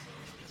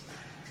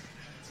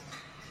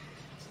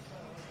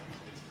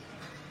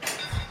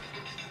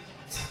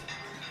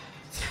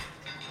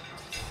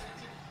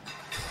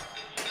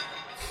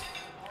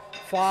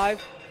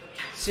5,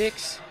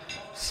 6,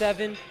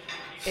 7,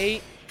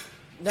 8,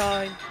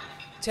 9,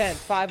 10.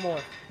 5 more.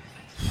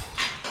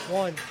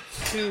 1,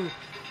 2,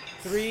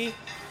 3,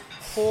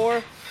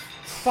 4,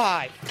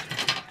 5.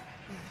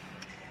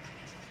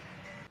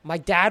 My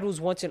dad was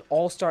once an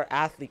all-star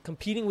athlete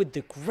competing with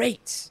the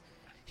greats.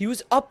 He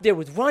was up there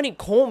with Ronnie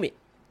Coleman,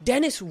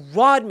 Dennis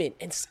Rodman,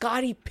 and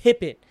Scottie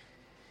Pippen.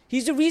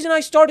 He's the reason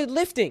I started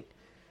lifting.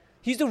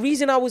 He's the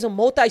reason I was a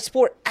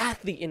multi-sport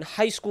athlete in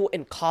high school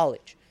and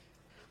college.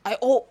 I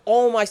owe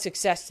all my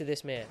success to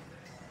this man.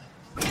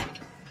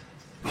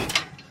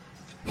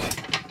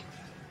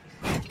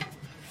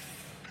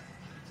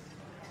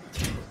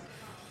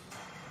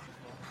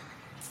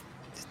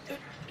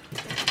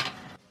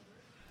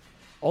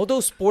 All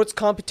those sports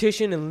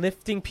competition and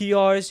lifting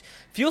PRs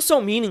feel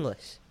so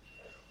meaningless.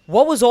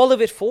 What was all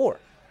of it for?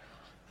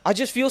 I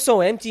just feel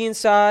so empty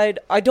inside.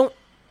 I don't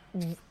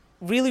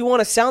really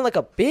want to sound like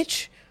a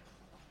bitch,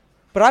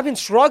 but I've been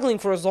struggling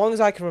for as long as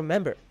I can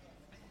remember.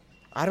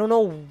 I don't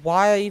know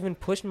why I even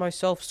pushed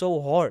myself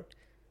so hard.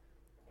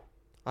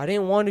 I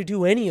didn't want to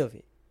do any of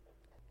it.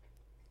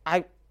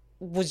 I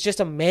was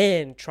just a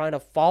man trying to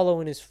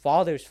follow in his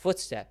father's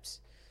footsteps.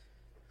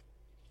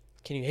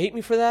 Can you hate me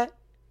for that?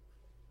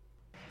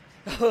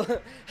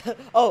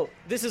 Oh,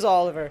 this is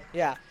Oliver.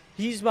 Yeah,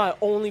 he's my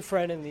only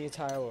friend in the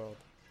entire world.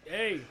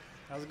 Hey,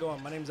 how's it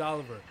going? My name's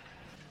Oliver.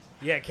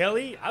 Yeah,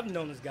 Kelly, I've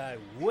known this guy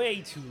way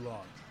too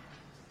long.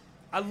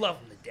 I love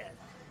him to death.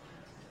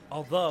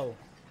 Although,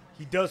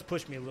 he does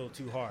push me a little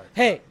too hard.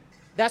 Hey,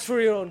 that's for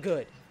your own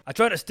good. I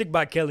try to stick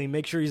by Kelly and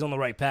make sure he's on the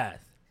right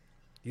path.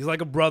 He's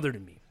like a brother to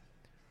me.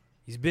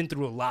 He's been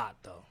through a lot,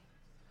 though.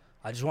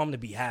 I just want him to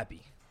be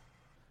happy.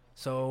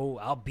 So,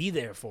 I'll be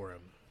there for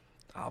him.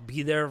 I'll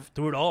be there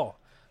through it all,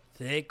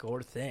 thick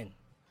or thin.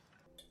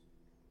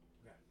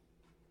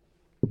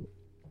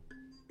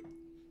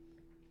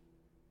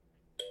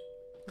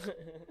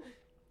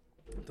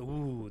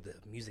 Ooh, the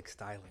music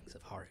stylings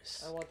of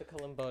Horace. I want the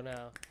kalimbo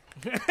now.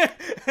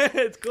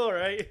 It's cool,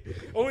 right?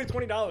 Only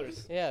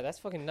 $20. Yeah, that's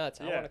fucking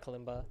nuts. I Yeah. want a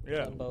kalimba.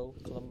 Yeah.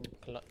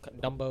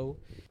 Dumbo.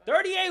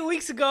 38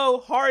 weeks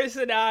ago, Horace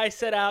and I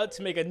set out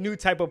to make a new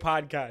type of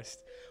podcast.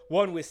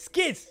 One with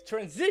skits,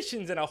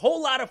 transitions, and a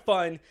whole lot of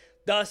fun.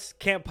 Thus,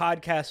 Camp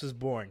Podcast was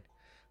born.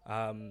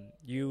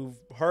 You've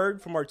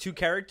heard from our two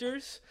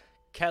characters,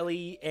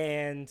 Kelly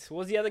and... what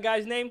was the other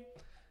guy's name?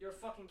 Your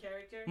fucking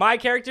character? My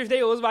character's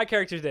name? What was my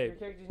character's Your name?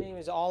 character's name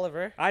is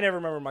Oliver. I never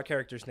remember my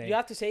character's name. You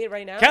have to say it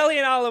right now? Kelly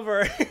and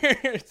Oliver.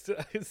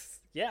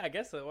 Yeah, I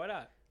guess so. Why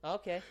not?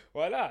 Okay.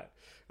 Why not?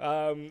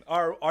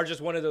 Are just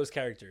one of those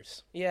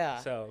characters. Yeah.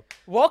 So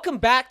welcome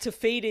back to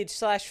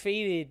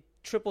Faded/Faded,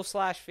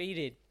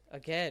 Triple/Faded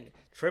again.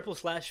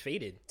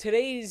 Triple/Faded.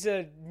 Today's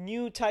a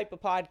new type of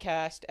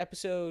podcast,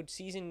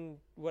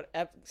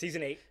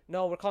 season 8.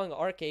 No, we're calling it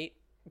Arc 8,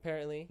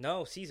 apparently.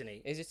 No, season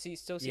 8. Is it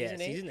still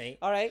season 8? Yeah, season 8.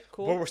 All right,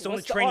 cool. But we're still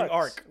What's in the training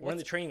arcs? arc. We're in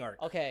the training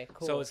arc. Okay,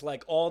 cool. So it's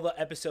like all the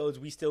episodes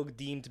we still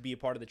deem to be a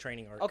part of the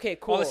training arc. Okay,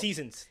 cool. All the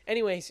seasons.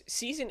 Anyways,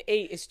 season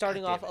 8 is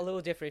starting God off damn it. a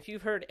little different. If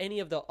you've heard any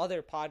of the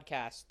other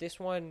podcasts, this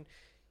one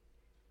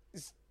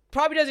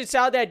probably doesn't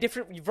sound that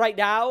different right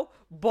now,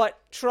 but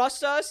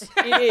trust us,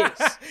 it is.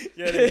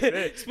 Yeah, it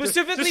is.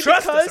 Specifically just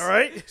trust because, us, all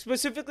right?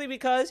 Specifically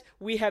because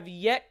we have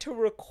yet to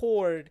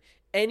record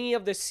any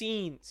of the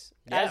scenes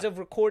as of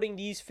recording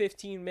these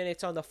 15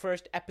 minutes on the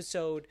first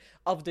episode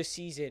of the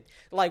season.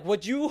 Like,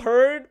 what you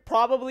heard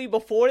probably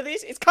before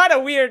this, it's kind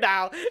of weird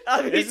now.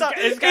 I mean, it's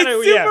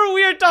super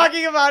weird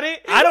talking about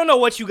it. I don't know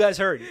what you guys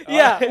heard.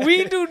 Yeah,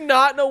 we do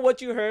not know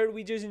what you heard.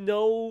 We just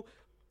know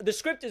the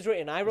script is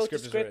written. I wrote the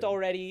script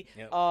already.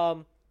 Yep.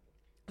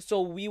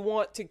 So we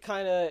want to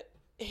kind of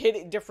hit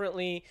it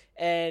differently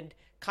and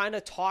kind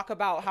of talk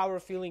about how we're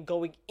feeling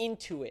going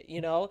into it,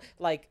 you know?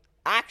 Like,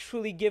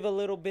 actually give a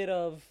little bit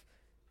of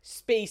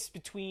space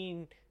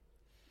between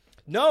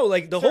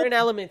certain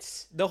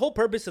elements. The whole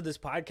purpose of this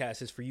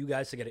podcast is for you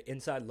guys to get an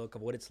inside look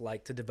of what it's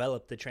like to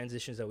develop the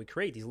transitions that we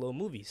create, these little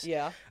movies.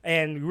 Yeah.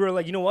 And we were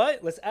like, you know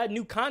what? Let's add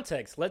new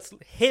context. Let's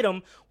hit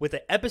them with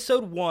an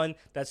episode 1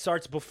 that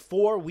starts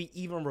before we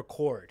even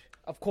record.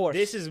 Of course.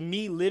 This is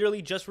me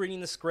literally just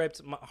reading the script.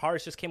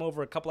 Horace just came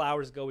over a couple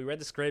hours ago. We read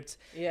the script.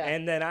 Yeah.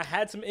 And then I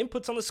had some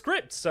inputs on the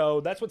script.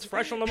 So that's what's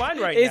fresh on the mind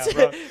right now,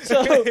 bro.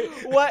 So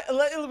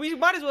we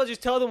might as well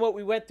just tell them what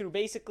we went through.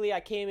 Basically, I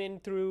came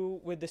in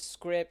through with the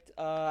script,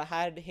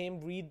 had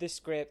him read the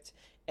script,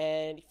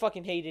 and he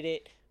fucking hated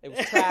it. It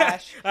was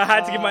trash. I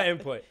had to give my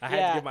input.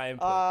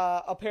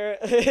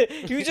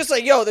 He was just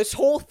like, yo, this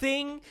whole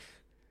thing...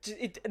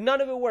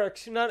 none of it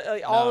works.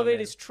 All of it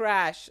is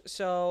trash.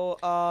 So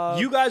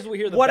you guys will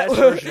hear the best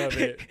version of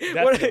it.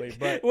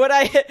 Definitely. What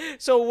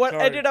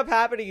ended up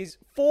happening is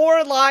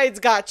 4 lines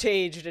got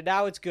changed, and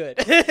now it's good.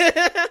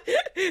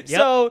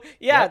 So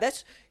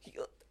that's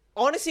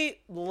honestly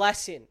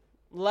lesson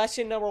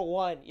number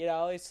 1. You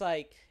know, it's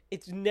like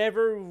it's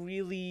never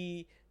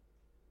really.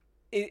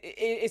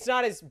 It's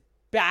not as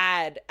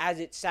bad as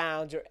it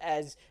sounds or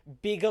as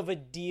big of a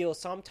deal.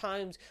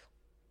 Sometimes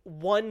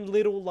one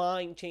little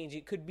line change.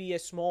 It could be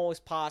as small as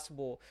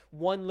possible.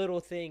 One little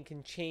thing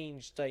can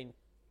change the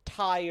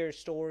entire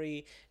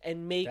story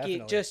and make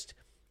Definitely. it just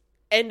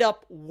end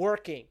up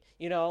working,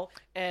 you know.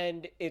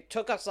 And it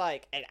took us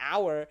like an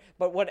hour,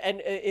 but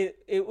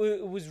it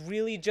was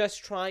really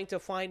just trying to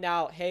find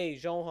out, hey,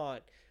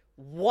 Johan,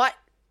 what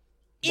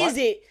is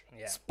it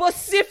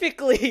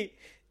specifically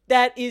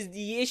that is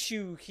the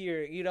issue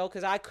here, you know,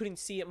 because I couldn't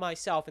see it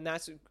myself, and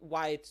that's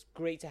why it's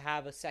great to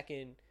have a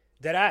second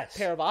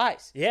pair of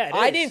eyes. Yeah,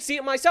 I didn't see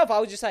it myself. I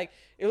was just like,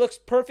 it looks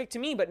perfect to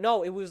me, but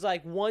no, it was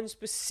like one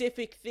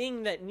specific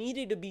thing that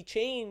needed to be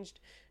changed,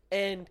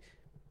 and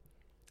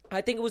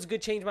I think it was a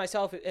good change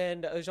myself,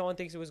 and Jean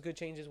thinks it was a good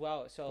change as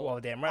well. So, well,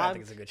 damn right, I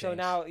think it's a good change. So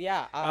now,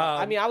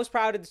 I mean, I was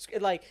proud of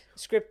the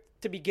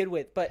script to begin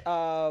with, but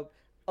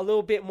a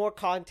little bit more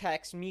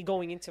context, me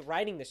going into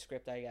writing the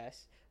script, I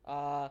guess.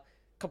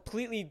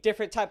 Completely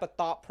different type of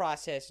thought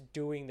process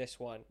doing this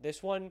one.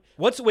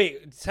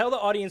 Tell the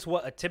audience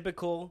what a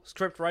typical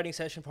script writing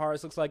session for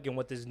ours looks like and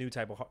what this new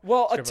type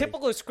of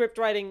typical script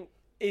writing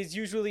is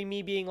usually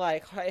me being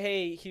like,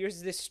 hey,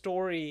 here's this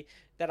story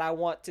that I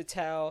want to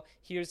tell.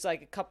 Here's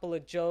like a couple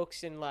of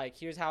jokes, and like,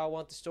 here's how I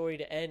want the story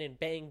to end, and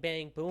bang,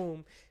 bang,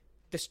 boom,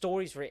 the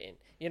story's written,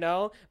 you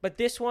know? But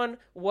this one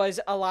was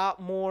a lot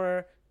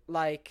more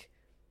like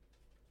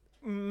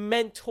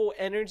mental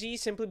energy,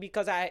 simply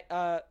because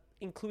I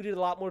included a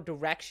lot more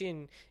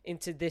direction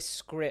into this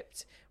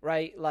script,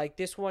 right? Like,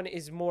 this one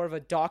is more of a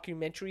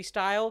documentary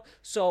style,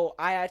 so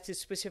I had to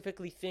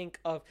specifically think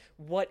of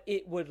what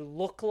it would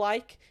look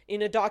like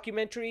in a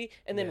documentary,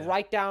 and then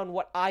write down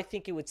what I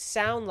think it would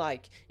sound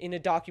like in a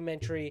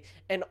documentary,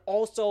 and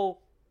also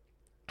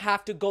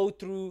have to go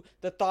through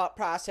the thought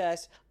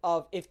process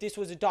of, if this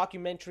was a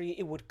documentary,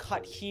 it would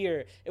cut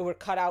here, it would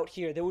cut out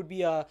here, there would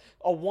be a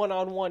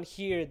one-on-one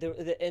here,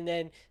 and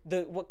then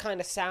what kind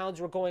of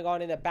sounds were going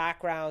on in the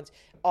background,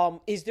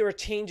 is there a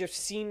change of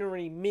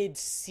scenery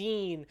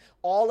mid-scene?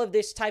 All of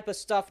this type of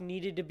stuff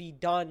needed to be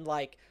done,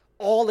 like,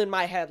 all in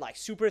my head, like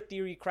super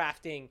theory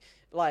crafting,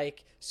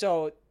 like,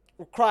 so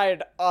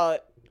required a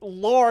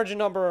large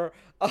number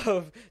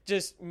of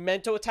just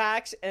mental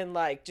attacks and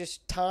like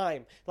just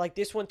time. Like,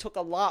 this one took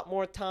a lot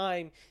more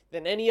time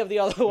than any of the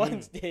other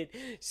ones did,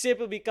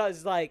 simply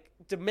because like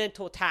the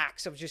mental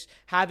attacks of just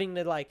having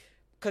to like,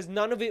 because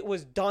none of it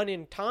was done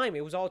in time.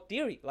 It was all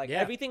theory. Like,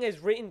 everything is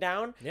written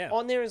down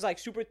on there is like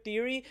super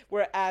theory,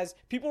 whereas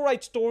people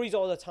write stories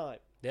all the time.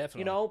 Definitely.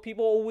 You know,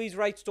 people always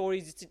write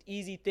stories. It's an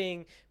easy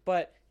thing.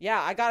 But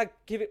yeah, I gotta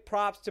give it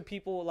props to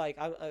people. Like,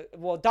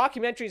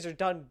 documentaries are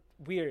done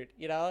weird,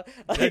 you know?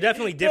 Like, they're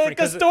definitely different.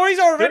 Because stories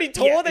are already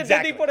told, and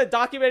then they put a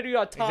documentary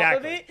on top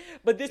of it.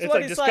 But this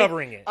one is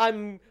discovering it.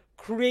 I'm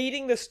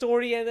creating the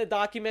story and the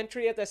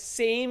documentary at the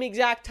same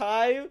exact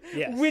time,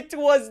 which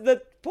was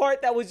the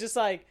part that was just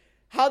like,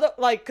 how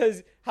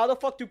the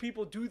fuck do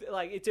people do that?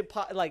 Like, it's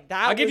like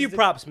that. I'll give you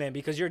props, man,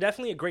 because you're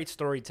definitely a great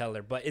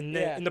storyteller. But in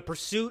the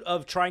pursuit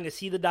of trying to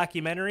see the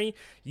documentary,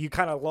 you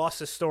kind of lost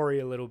the story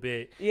a little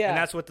bit. Yeah, and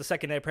that's what the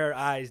second pair of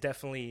eyes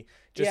definitely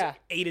just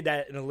aided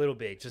that in a little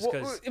bit, just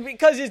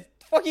because it's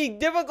fucking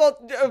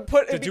difficult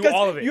to do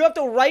all of it. You have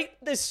to write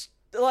this,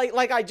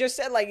 like I just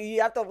said, like,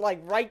 you have to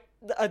like write.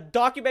 A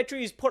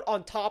documentary is put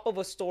on top of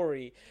a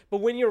story,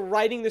 but when you're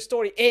writing the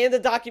story and the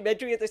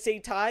documentary at the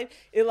same time,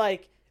 it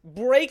like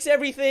breaks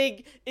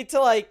everything into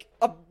like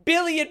a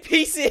billion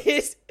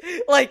pieces.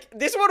 Like,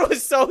 this one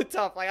was so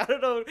tough. Like, I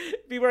don't know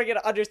if people are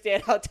gonna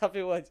understand how tough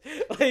it was.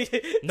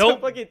 Like, nope,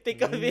 to fucking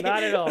think of it.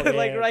 Not at all.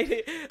 Like, write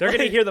it. They're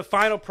gonna hear the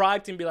final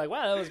product and be like,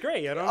 "Wow, that was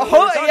great." I don't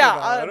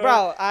know.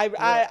 Bro,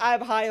 I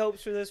have high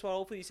hopes for this one.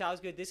 Hopefully, it sounds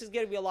good. This is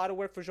gonna be a lot of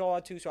work for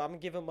Joel too, so I'm gonna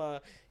give him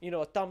a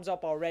thumbs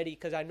up already,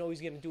 because I know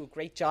he's gonna do a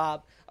great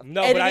job.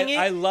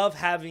 I love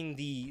having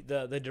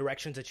the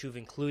directions that you've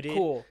included.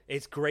 Cool.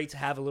 It's great to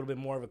have a little bit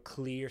more of a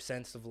clear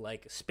sense of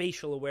like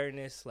spatial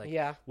awareness, like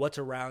what's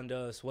around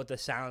us, what the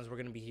sounds we're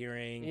gonna be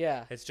hearing.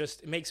 Yeah,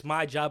 it makes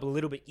my job a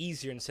little bit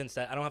easier in the sense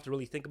that I don't have to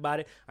really think about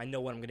it. I know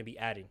what I'm gonna be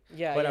adding.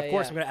 But of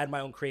course I'm gonna add my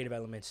own creative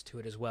elements to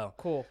it as well.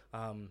 Cool.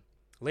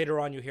 Later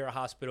on, you hear a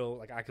hospital,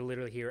 like I could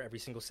literally hear every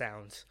single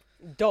sound.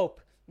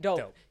 Dope.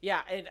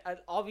 Yeah, and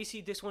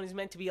obviously this one is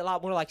meant to be a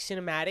lot more like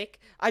cinematic.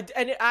 I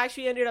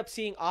actually ended up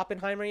seeing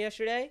Oppenheimer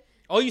yesterday.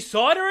 Oh, you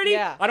saw it already?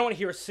 Yeah. I don't want to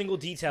hear a single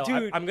detail.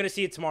 Dude, I'm going to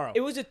see it tomorrow.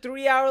 It was a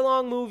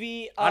 3-hour-long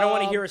movie. I don't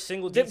want to hear a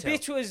single detail. The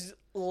bitch was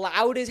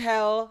loud as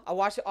hell. I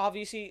watched it,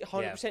 obviously,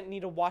 100%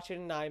 need to watch it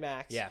in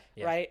IMAX. Yeah.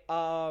 Right?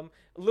 A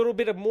little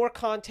bit of more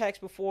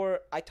context before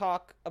I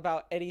talk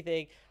about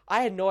anything.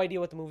 I had no idea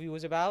what the movie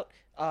was about.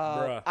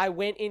 I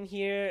went in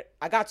here.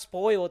 I got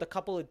spoiled a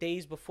couple of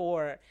days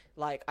before.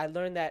 Like, I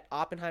learned that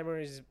Oppenheimer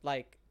is,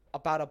 like,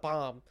 about a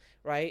bomb,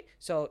 right?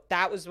 So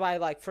that was my,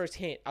 like, first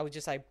hint. I was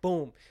just like,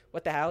 boom,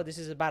 what the hell? This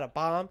is about a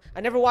bomb. I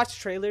never watch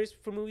trailers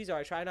for movies, or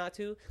I try not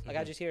to. Like,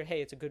 I just hear,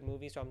 hey, it's a good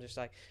movie, so I'm just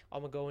like,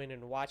 I'm gonna go in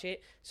and watch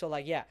it. So,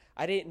 like, yeah,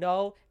 I didn't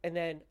know. And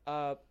then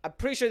I'm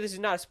pretty sure this is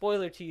not a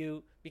spoiler to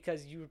you,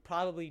 because you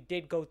probably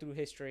did go through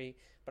history.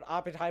 but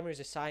Oppenheimer is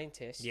a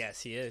scientist.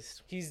 Yes, he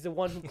is. He's the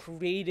one who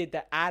created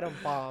the atom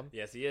bomb.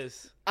 Yes, he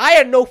is. I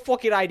had no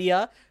fucking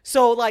idea.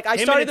 So, like, I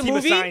Him started and the a team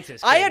of movie.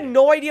 scientists I had created it.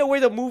 no idea where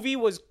the movie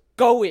was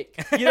going,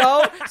 you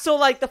know? So,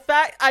 like, the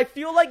fact, I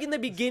feel like in the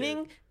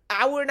beginning,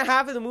 hour and a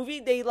half of the movie,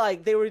 they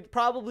were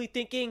probably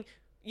thinking,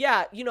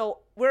 yeah, you know,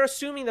 we're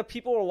assuming that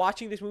people who are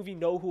watching this movie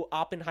know who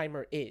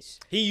Oppenheimer is.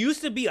 He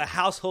used to be a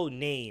household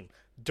name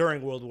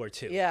during World War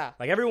II. Yeah.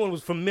 Like, everyone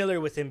was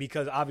familiar with him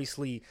because,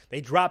 obviously,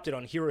 they dropped it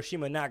on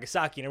Hiroshima and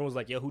Nagasaki, and everyone was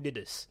like, yo, who did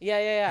this?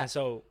 Yeah. And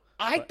so,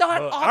 I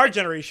thought our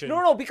generation.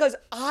 No, because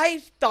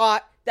I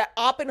thought that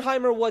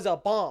Oppenheimer was a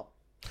bomb.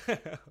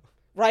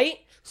 Right?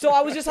 So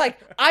I was just like,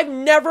 I've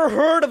never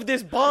heard of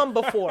this bomb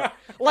before.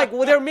 Like,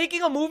 well, they're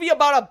making a movie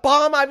about a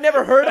bomb I've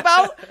never heard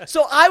about.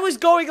 So I was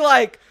going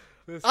like,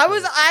 I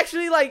was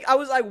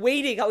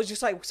waiting. I was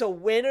just like, so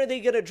when are they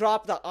gonna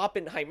drop the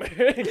Oppenheimer?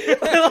 like,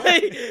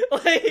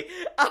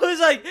 I was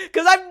like,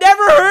 because I've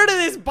never heard of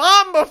this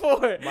bomb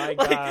before. My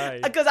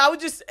God. Because I was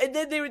just, and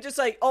then they were just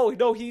like, oh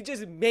no, he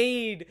just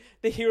made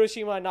the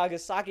Hiroshima and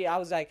Nagasaki. I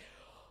was like,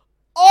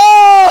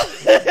 oh,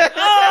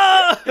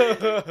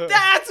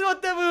 that's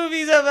what the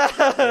movie's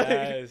about.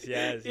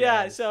 Yes.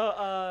 Yeah. So,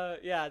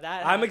 that.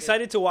 I'm happened.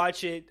 excited to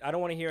watch it. I don't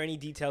want to hear any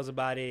details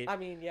about it. I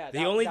mean, yeah.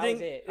 The only that thing,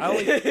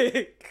 was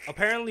it.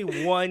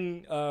 apparently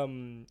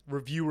one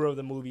reviewer of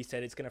the movie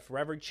said it's going to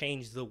forever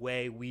change the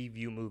way we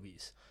view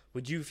movies.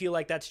 Would you feel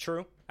like that's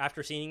true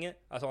after seeing it?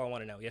 That's all I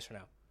want to know. Yes or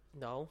no?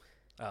 No.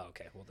 Oh,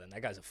 okay. Well, then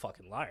that guy's a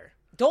fucking liar.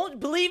 Don't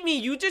believe me.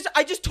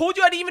 I just told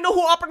you I didn't even know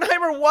who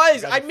Oppenheimer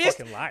was. I missed.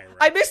 Fucking liar, right?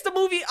 I missed the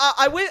movie.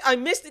 I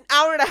missed an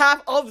hour and a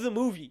half of the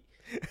movie.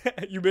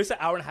 You missed an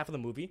hour and a half of the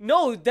movie?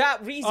 No,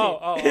 that reason.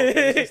 Oh, okay.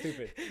 This is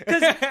stupid.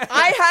 Because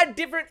I had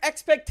different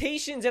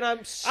expectations, and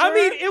I'm sure. I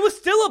mean, it was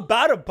still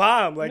about a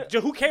bomb. Like,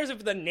 who cares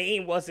if the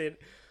name wasn't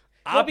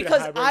Well,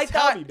 because Oppenheimer? I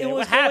Tell thought me, it man,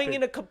 was what going happened?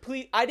 in a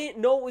complete. I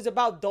didn't know it was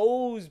about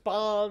those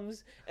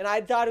bombs, and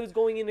I thought it was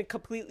going in a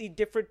completely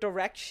different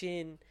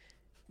direction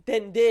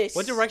than this.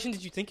 What direction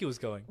did you think it was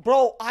going?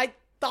 Bro, I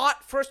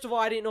thought, first of all,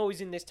 I didn't know it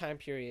was in this time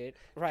period,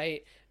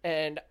 right?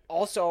 And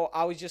also,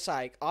 I was just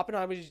like,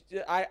 Oppenheimer,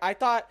 I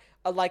thought,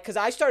 like, because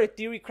I started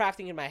theory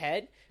crafting in my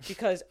head,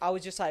 because I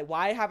was just like,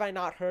 why have I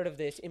not heard of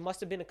this? It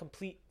must have been a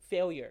complete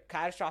failure,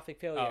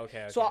 catastrophic failure. Oh,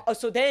 okay.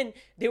 So then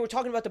they were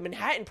talking about the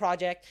Manhattan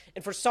Project,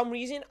 and for some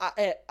reason,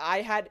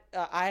 I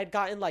had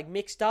gotten, like,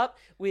 mixed up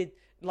with,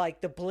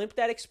 like, the blimp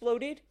that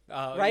exploded,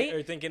 right?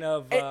 You're thinking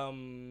of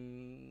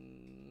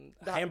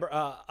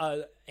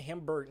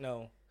Hamburg,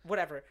 no.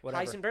 Whatever.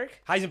 Heisenberg?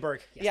 Heisenberg.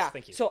 Yes, yeah.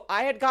 Thank you. So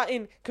I had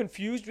gotten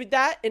confused with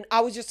that, and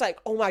I was just like,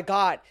 oh my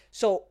God.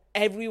 So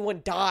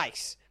everyone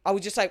dies. I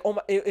was just like, oh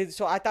my.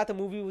 So I thought the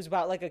movie was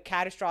about like a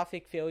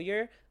catastrophic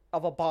failure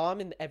of a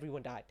bomb, and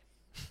everyone died.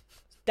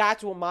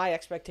 That's what my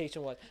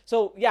expectation was.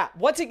 So yeah,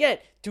 once again,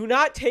 do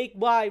not take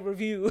my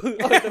review of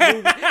the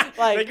movie.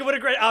 Like, take it with a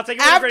great. I'll take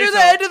it with after a great the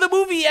end of the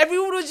movie,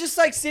 everyone was just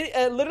like sitting.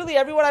 Literally,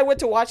 everyone I went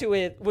to watch it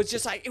with was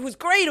just like, it was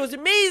great, it was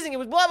amazing, it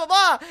was blah blah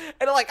blah,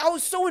 and like I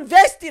was so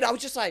invested. I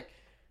was just like,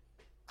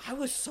 I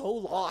was so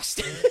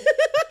lost.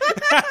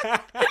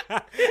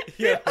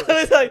 Yeah. I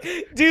was like,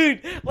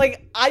 dude,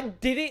 like I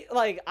didn't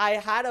like. I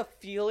had a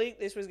feeling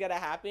this was gonna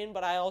happen,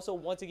 but I also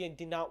once again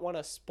did not want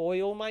to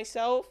spoil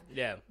myself.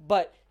 Yeah.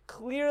 But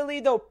clearly,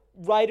 the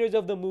writers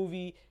of the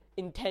movie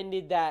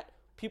intended that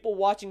people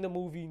watching the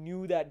movie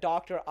knew that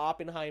Dr.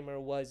 Oppenheimer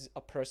was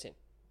a person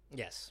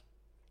Yes.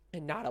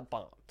 and not a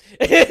bomb.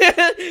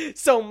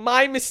 So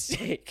my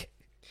mistake.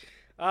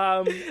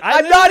 I'm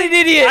I not an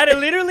idiot. I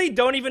literally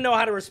don't even know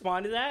how to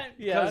respond to that.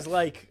 Yeah. Because,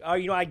 like,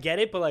 I get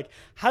it, but, like,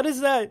 how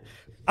does that...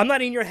 I'm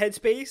not in your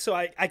headspace, so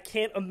I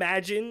can't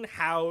imagine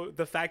how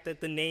the fact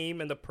that the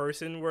name and the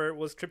person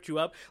was tripped you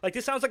up. Like,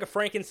 this sounds like a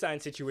Frankenstein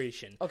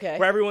situation. Okay.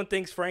 Where everyone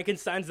thinks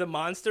Frankenstein's the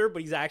monster,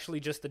 but he's actually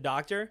just the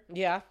doctor.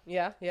 Yeah.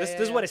 This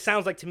is what it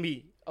sounds like to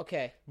me.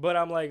 Okay. But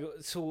I'm like,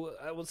 so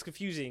it was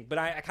confusing. But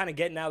I kind of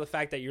get now the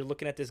fact that you're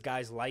looking at this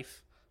guy's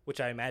life, which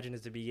I imagine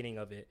is the beginning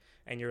of it,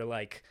 and you're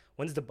like,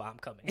 when's the bomb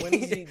coming? When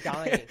is he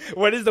dying?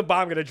 When is the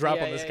bomb going to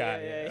drop on this Yeah,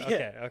 guy?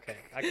 yeah. Okay.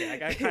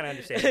 I kind of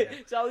understand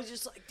that. So I was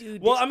just like,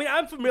 dude. Well, I mean,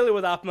 I'm familiar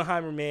with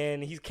Oppenheimer,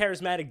 man. He's a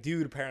charismatic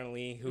dude,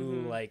 apparently,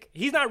 who, like,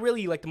 he's not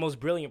really, like, the most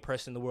brilliant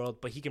person in the world,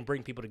 but he can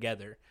bring people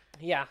together.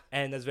 Yeah.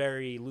 And that's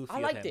very Luffy I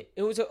of liked him. it.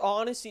 It was,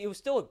 honestly, it was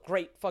still a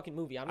great fucking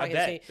movie. I'm not I going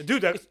to say. bet.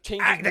 Dude, the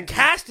movies.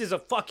 cast is a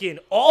fucking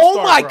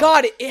all-star, Oh, my bro.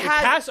 God. The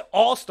cast cast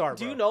all-star, bro.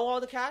 Do you know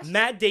all the cast?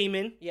 Matt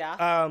Damon.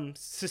 Yeah.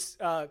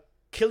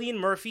 Cillian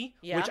Murphy,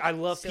 Yeah. which I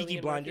love, Cillian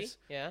Peaky Blinders.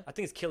 Murphy. Yeah. I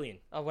think it's Cillian.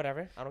 Oh,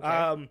 whatever. I don't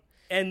care.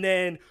 And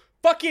then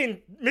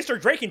fucking Mr.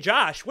 Drake and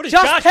Josh. What is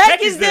Josh Peck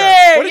Peck is there?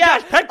 there. What is Yeah.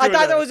 Josh Peck I doing thought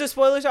there? that was a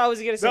spoiler, so I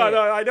wasn't going to say No,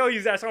 it. I know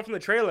he's that song from the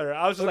trailer.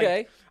 I was just Okay.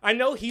 like, I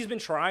know he's been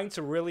trying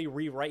to really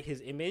rewrite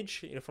his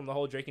image, from the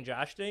whole Drake and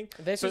Josh thing.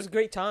 This was a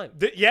great time.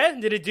 Did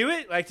it do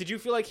it? Like, did you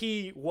feel like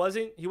he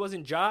wasn't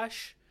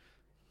Josh?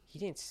 He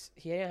didn't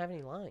have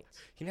any lines.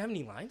 He didn't have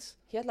any lines?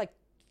 He had like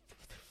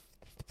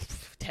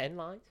 10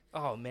 lines.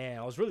 Oh man,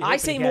 I was really. I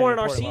say more in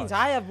our scenes.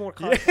 I have more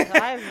content.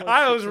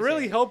 I was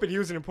really hoping he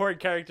was an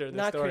important character in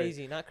the not story.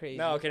 crazy, not crazy.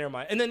 No, okay, never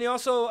mind. And then they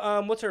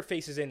also, what's her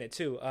face is in it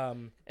too?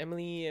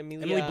 Emily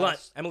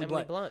Blunt. Emily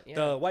Blunt, yeah.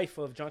 the wife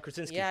of John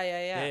Krasinski.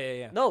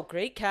 Yeah. No,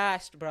 great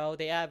cast, bro.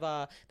 They have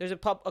there's a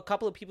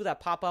couple of people that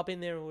pop up in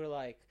there who are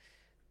like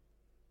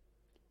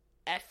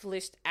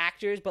F-list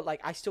actors, but like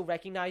I still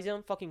recognize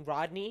them. Fucking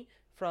Rodney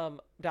from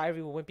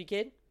Diary of a Wimpy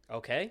Kid.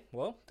 Okay,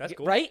 well, that's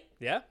cool. Right?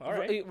 Yeah, all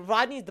right.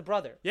 Rodney's the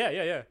brother.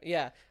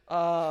 Yeah.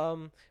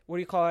 What do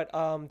you call it?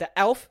 The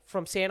elf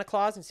from Santa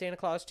Claus and Santa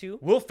Claus 2.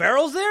 Will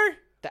Ferrell's there?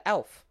 The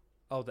elf.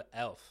 Oh, the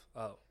elf.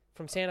 Oh.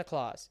 From Santa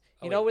Claus.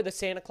 You know where the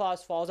Santa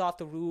Claus falls off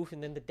the roof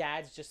and then the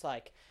dad's just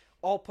like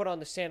all put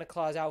on the Santa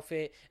Claus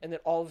outfit and then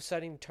all of a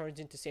sudden he turns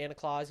into Santa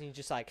Claus and he's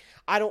just like,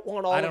 I don't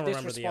want all of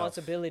this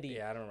responsibility.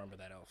 Yeah, I don't remember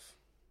that elf.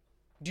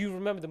 Do you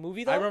remember the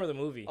movie though? I remember the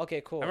movie. Okay,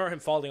 cool. I remember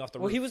him falling off the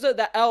roof. Well, he was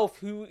the elf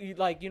who,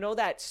 like, you know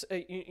that,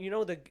 you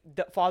know the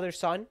father's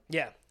son?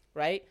 Yeah.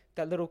 Right?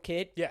 That little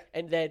kid? Yeah.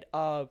 And then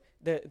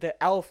the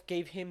elf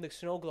gave him the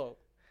snow globe.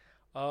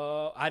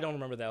 I don't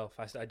remember the elf.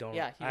 I don't.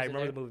 Yeah, I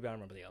remember the movie, but I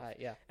don't remember the elf.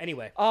 Yeah.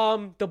 Anyway.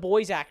 The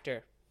boys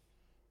actor.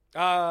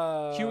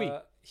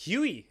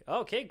 Huey.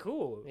 Okay,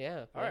 cool.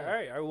 Yeah. All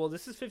right. Well,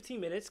 this is 15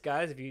 minutes,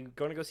 guys. If you're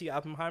going to go see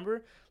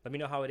Oppenheimer, let me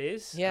know how it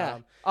is. Yeah.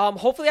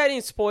 Hopefully I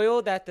didn't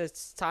spoil that the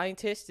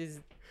scientist is...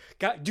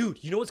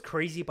 Dude, you know what's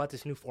crazy about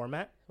this new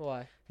format?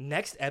 Why?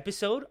 Next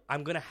episode,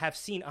 I'm going to have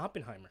seen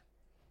Oppenheimer.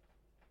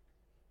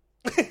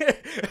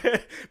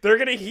 They're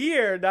going to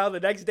hear now the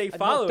next day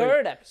following. The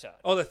third episode.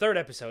 Oh, the third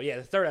episode. Yeah,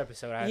 the third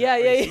episode. I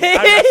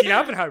haven't seen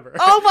Oppenheimer.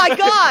 Oh, my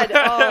God.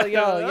 Oh,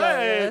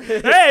 yo.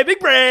 Hey, big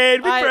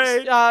brain.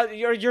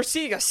 You're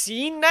seeing a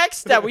scene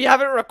next that we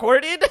haven't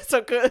recorded?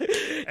 So good.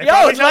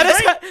 Yo,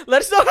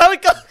 let us know how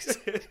it goes.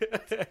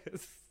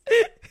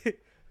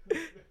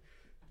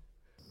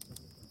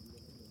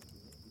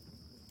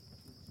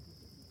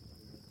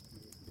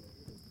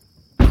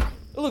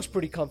 It looks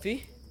pretty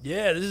comfy.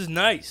 Yeah, this is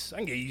nice. I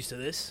can get used to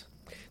this.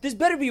 This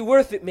better be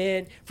worth it,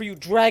 man, for you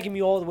dragging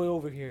me all the way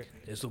over here.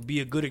 This will be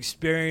a good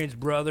experience,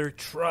 brother.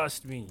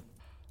 Trust me.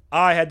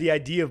 I had the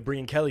idea of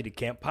bringing Kelly to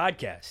Camp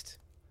Podcast.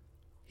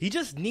 He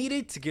just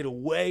needed to get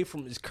away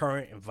from his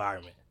current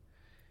environment.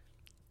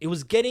 It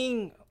was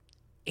getting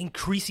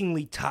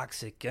increasingly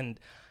toxic, and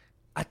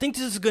I think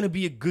this is going to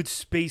be a good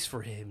space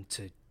for him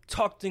to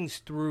talk things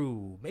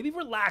through, maybe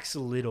relax a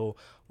little,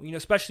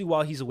 especially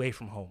while he's away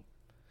from home.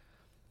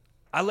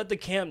 I let the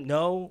camp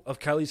know of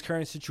Kelly's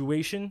current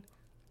situation,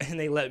 and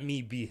they let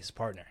me be his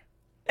partner.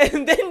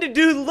 And then the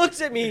dude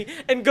looks at me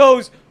and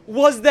goes,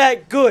 was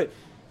that good?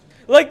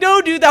 Like,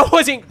 no, dude, that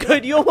wasn't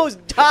good. You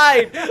almost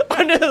died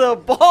under the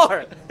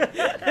bar.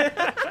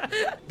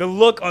 The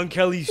look on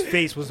Kelly's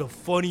face was the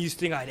funniest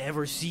thing I'd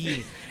ever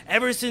seen.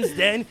 Ever since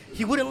then,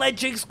 he wouldn't let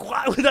Jake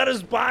squat without a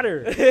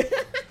spotter.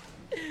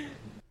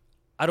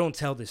 I don't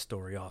tell this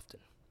story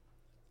often,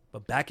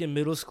 but back in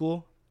middle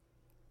school,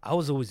 I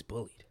was always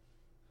bullied.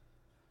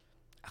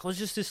 I was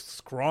just this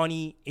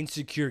scrawny,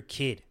 insecure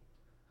kid.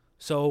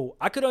 So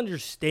I could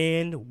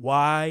understand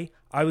why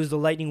I was the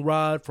lightning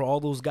rod for all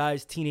those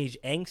guys' teenage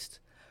angst.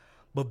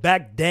 But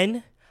back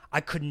then,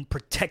 I couldn't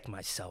protect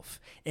myself,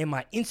 and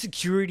my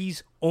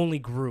insecurities only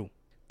grew.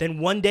 Then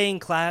one day in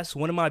class,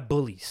 one of my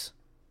bullies,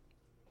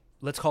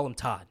 let's call him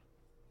Todd,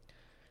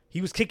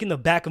 he was kicking the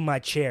back of my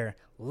chair,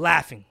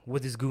 laughing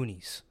with his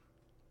goonies.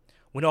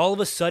 When all of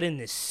a sudden,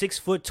 this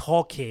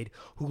 6-foot-tall kid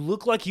who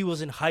looked like he was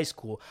in high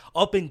school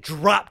up and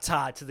dropped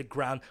Todd to the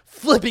ground,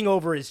 flipping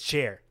over his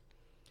chair.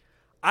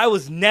 I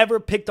was never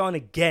picked on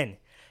again,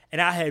 and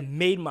I had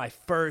made my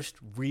first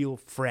real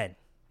friend.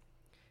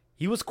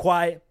 He was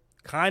quiet,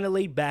 kind of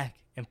laid back,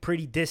 and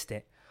pretty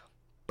distant,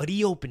 but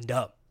he opened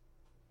up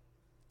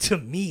to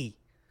me,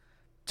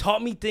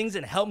 taught me things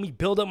and helped me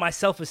build up my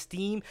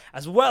self-esteem,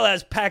 as well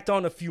as packed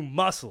on a few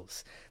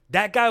muscles.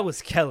 That guy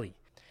was Kelly.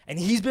 And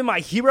he's been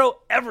my hero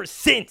ever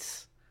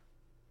since.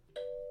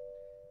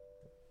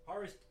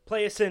 Horace,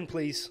 play us in,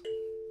 please.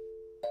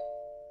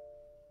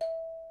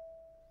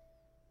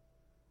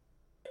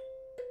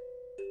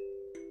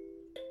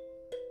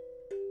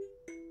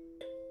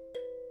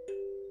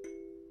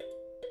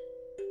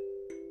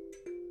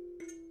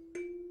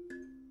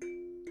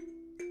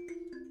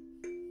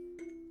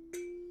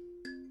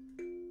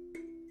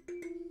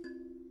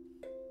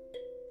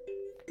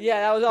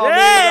 Yeah, that was all me.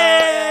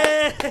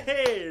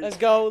 Let's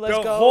go.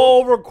 The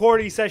whole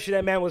recording session,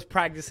 that man was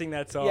practicing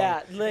that song.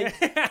 Yeah, like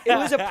it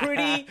was a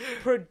pretty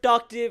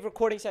productive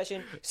recording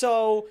session.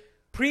 So,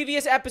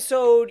 previous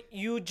episode,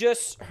 you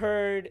just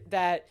heard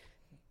that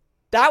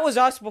was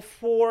us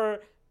before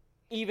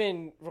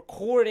even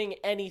recording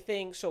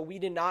anything. So we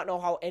did not know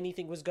how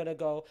anything was gonna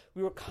go.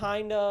 We were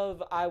kind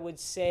of, I would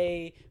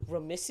say,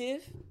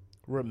 remissive.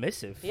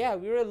 Remissive? Yeah,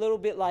 we were a little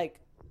bit like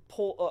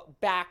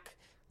back.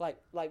 Like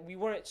we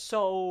weren't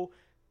so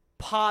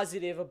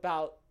positive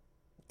about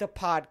the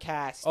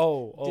podcast.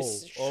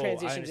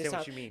 Transition. I understand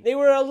what you mean. They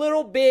were a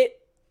little bit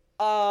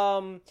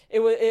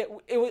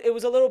it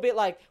was a little bit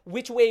like,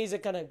 which way is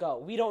it gonna go?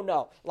 We don't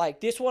know. Like,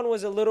 this one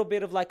was a little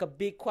bit of like a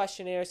big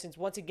questionnaire, since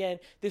once again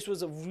this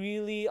was a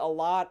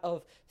lot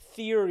of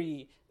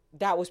theory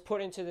that was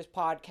put into this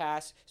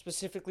podcast,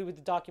 specifically with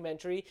the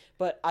documentary.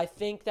 But I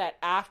think that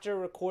after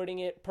recording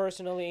it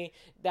personally,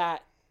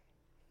 that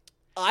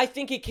I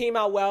think it came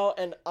out well,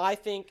 and I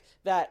think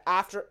that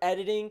after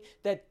editing,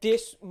 that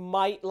this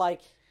might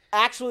like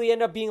actually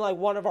end up being like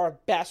one of our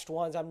best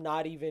ones. I'm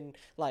not even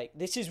like,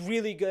 this is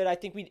really good. I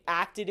think we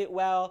acted it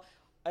well.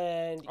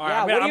 And all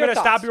yeah, right, I'm gonna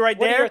stop you right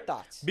there. What are your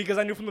thoughts? Because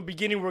I knew from the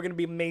beginning we're gonna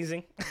be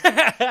amazing.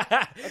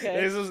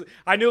 Okay.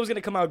 I knew it was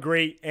gonna come out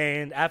great,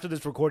 and after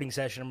this recording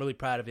session, I'm really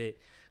proud of it.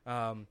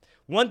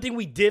 One thing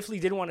we definitely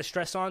didn't want to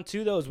stress on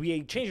too, though, is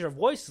we changed our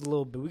voices a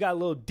little bit. We got a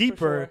little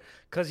deeper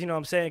because, you know what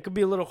I'm saying, it could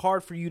be a little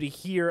hard for you to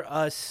hear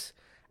us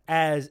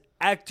as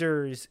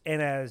actors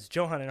and as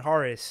Johan and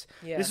Horace.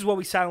 Yeah. This is what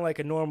we sound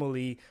like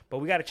normally, but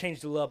we got to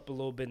change it up a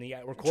little bit in the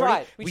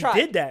recording. We tried.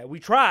 Did that. We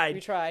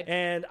tried. tried.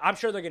 And I'm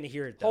sure they're going to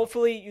hear it, though.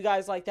 Hopefully you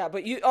guys like that.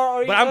 But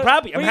I'm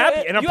happy. I'm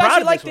happy. And I'm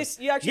proud of this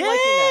one. You actually like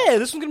it now. Yeah,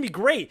 this one's going to be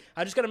great.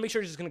 I just got to make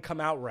sure it's going to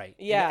come out right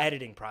in the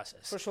editing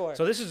process. For sure.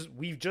 So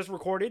we've just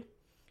recorded.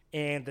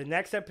 And the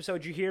next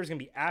episode you hear is going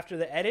to be after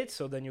the edit,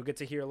 so then you'll get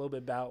to hear a little bit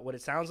about what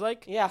it sounds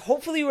like. Yeah,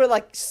 hopefully we're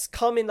like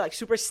coming like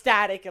super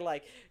static and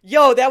like,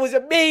 yo, that was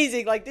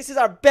amazing. Like, this is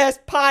our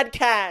best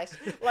podcast.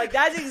 Like,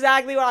 that's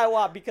exactly what I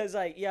want, because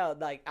like, yo,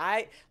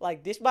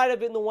 like this might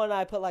have been the one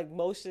I put like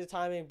most of the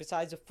time in,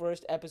 besides the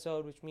first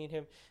episode, which me and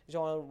him,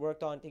 John,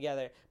 worked on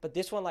together. But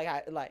this one,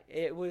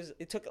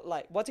 it took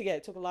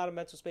a lot of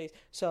mental space.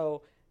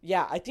 So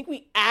yeah, I think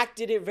we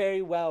acted it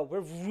very well.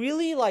 We're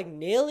really like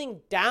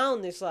nailing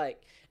down this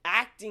like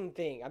acting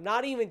thing. I'm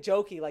not even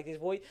joking. Like, this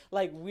voice,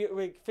 like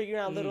we're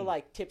figuring out little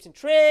like tips and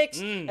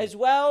tricks as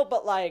well.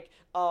 But like,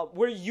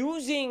 we're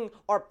using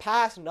our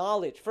past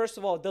knowledge. First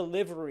of all,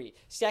 delivery.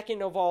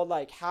 Second of all,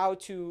 like how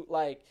to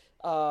like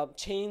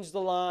change the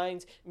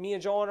lines. Me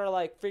and John are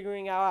like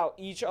figuring out how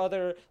each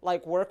other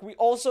like work. We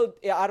also,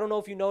 I don't know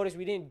if you noticed,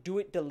 we didn't do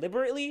it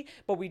deliberately,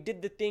 but we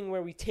did the thing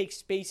where we take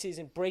spaces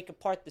and break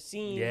apart the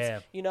scenes.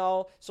 Yeah. You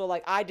know, so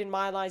like I did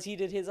my lines, he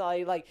did his.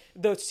 Like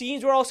the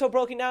scenes were also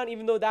broken down,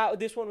 even though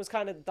this one was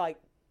kind of like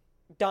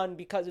done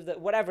because of the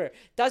whatever.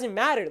 Doesn't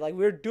matter. Like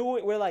we're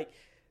doing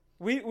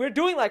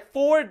like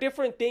 4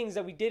 different things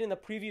that we did in the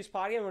previous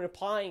podcast, and we're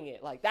applying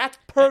it. Like, that's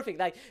perfect.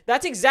 Like,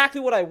 that's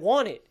exactly what I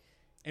wanted.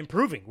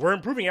 We're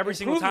improving every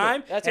single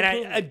time. That's and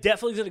improvement. I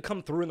definitely going to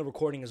come through in the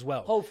recording as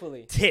well.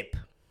 Hopefully. Tip,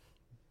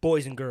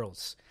 boys and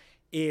girls,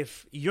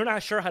 if you're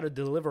not sure how to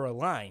deliver a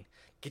line,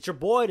 get your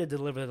boy to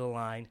deliver the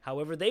line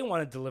however they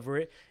want to deliver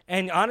it.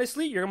 And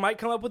honestly, you might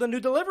come up with a new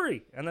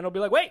delivery. And then it'll be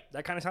like, wait,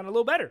 that kind of sounded a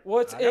little better.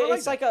 Well,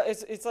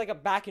 it's like a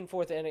back and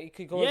forth, and it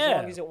could go as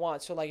long as it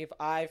wants. So like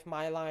if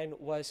my line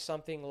was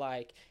something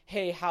like,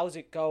 hey, how's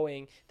it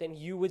going? Then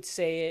you would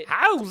say it.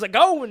 How's it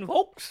going,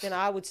 folks? Then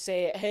I would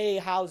say it, hey,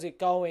 how's it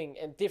going?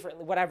 And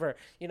differently, whatever,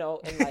 you know,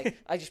 and like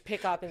I just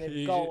pick up and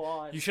then go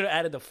on. You should have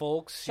added the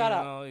folks. Shut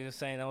up. Know, you're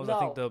saying that was, no, I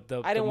think,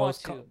 the I didn't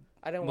most want to.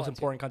 I didn't most want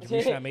important to.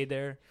 contribution I made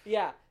there.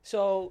 Yeah.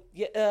 So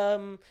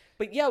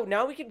but yeah,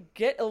 now we can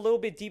get a little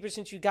bit deeper,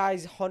 since you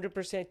guys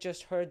 100%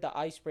 just heard the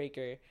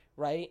icebreaker,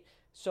 right?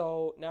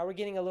 So now we're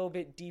getting a little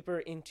bit deeper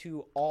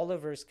into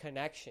Oliver's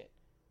connection,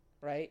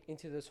 right?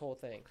 Into this whole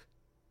thing.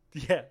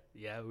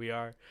 Yeah, we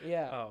are.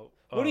 Yeah.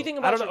 What do you think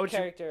about your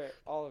character,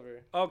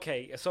 Oliver?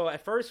 Okay, so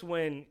at first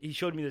when he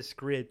showed me the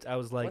script, I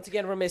was like, once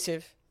again,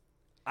 remissive.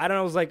 I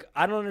don't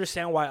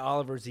understand why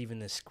Oliver's even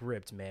in the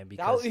script, man.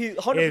 Because he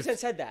 100%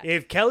 said that.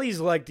 If Kelly's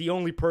like the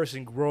only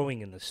person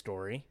growing in the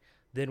story,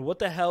 then what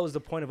the hell is the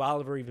point of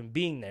Oliver even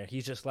being there?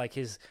 He's just like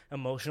his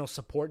emotional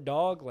support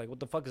dog. Like, what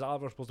the fuck is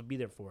Oliver supposed to be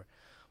there for?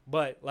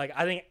 But like,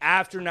 I think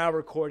after now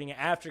recording,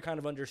 after kind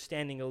of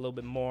understanding a little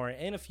bit more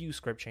and a few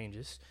script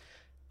changes,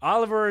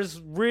 Oliver is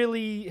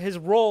really, his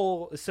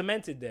role is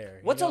cemented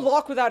there. What's a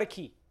lock without a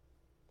key?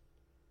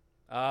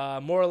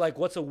 More like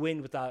what's a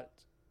wing without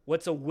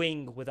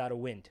a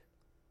wind?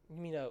 You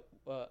mean a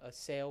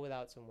sail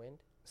without some wind?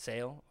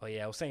 Sail? Oh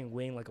yeah, I was saying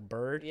wing like a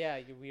bird. Yeah,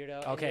 you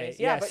weirdo. Okay,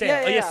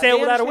 Sail.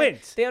 Sail without a wind.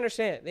 They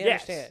understand.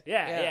 Understand.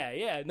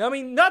 Yeah. No, I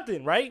mean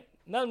nothing, right?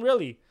 Nothing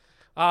really.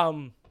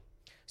 So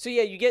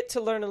yeah, you get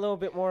to learn a little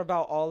bit more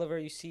about Oliver.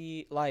 You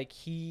see,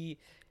 like you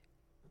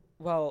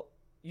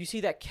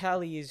see that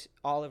Kelly is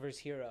Oliver's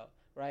hero,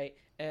 right?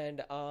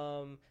 And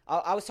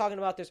I was talking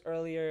about this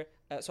earlier,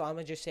 so I'm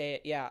gonna just say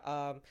it.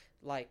 Yeah.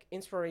 Like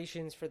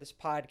inspirations for this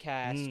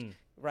podcast,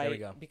 right? There we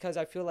go. Because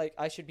I feel like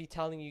I should be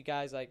telling you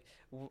guys like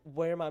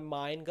where my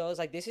mind goes.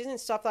 Like, this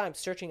isn't stuff that I'm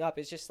searching up.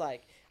 It's just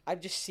like I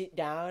just sit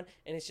down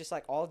and it's just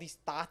like all these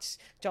thoughts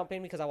jump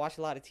in, because I watch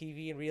a lot of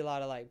TV and read a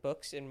lot of like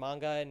books and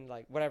manga and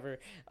like whatever.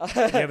 You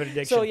have an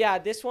addiction. So yeah,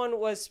 this one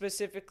was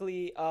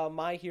specifically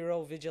My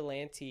Hero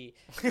Vigilante,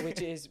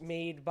 which is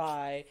made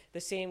by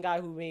the same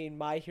guy who made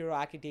My Hero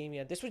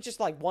Academia. This was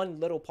just like one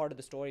little part of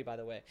the story, by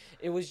the way.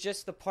 It was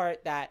just the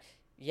part that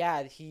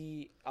yeah,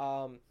 you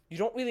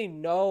don't really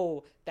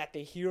know that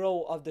the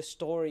hero of the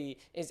story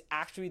is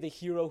actually the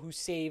hero who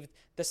saved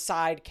the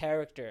side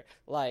character.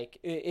 Like,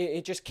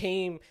 it just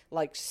came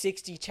like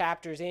 60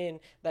 chapters in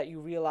that you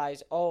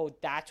realize, oh,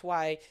 that's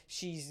why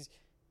she's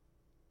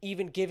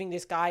even giving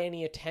this guy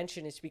any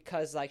attention, is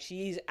because like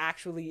she's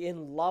actually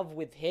in love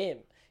with him,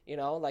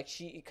 like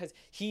because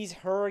he's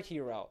her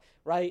hero,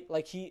 right?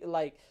 Like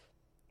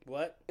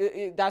What?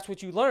 that's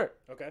what you learn.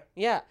 Okay.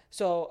 Yeah.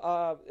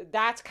 So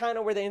that's kind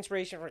of where the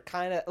inspiration for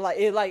kind of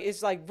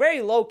it's like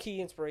very low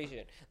key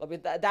inspiration.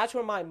 That's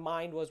where my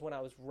mind was when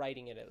I was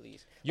writing it, at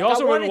least. You Like,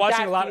 also I been wanted watching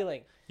that a lot.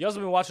 feeling. You also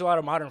been watching a lot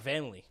of Modern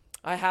Family.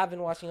 I have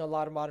been watching a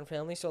lot of Modern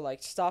Family, so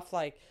like stuff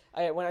like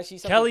when I see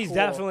something Kelly's cool,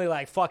 definitely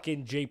like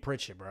fucking Jay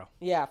Pritchett, bro.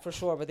 yeah, for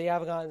sure, but they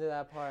haven't gotten to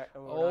that part,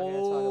 and we're not going to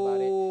talk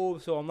about it. Oh,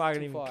 so I'm not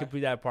gonna even far.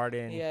 complete that part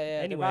in. Yeah,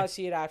 they're Anyway, about to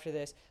see it after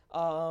this.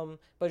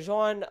 But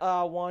Jean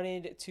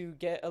wanted to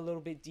get a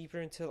little bit deeper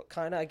into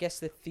kind of, I guess,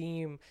 the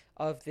theme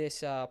of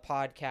this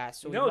podcast.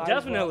 So we No, might as well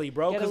definitely,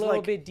 bro, Get a 'cause, little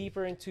like- bit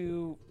deeper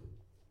into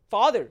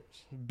fathers.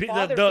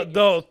 Father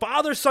the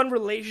father-son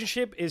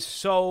relationship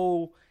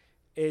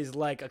is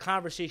like a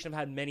conversation I've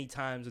had many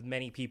times with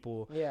many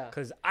people. Yeah.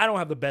 Because I don't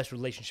have the best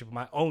relationship with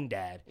my own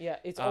dad. Yeah,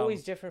 it's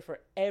always different for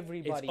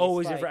everybody. It's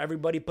always like, different for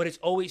everybody, but it's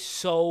always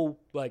so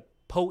like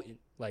potent.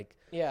 Like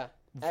Yeah.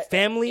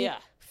 family, yeah.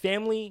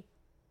 family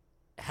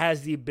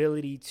has the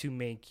ability to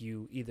make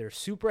you either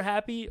super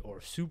happy or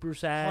super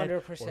sad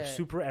 100%. or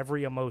super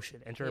every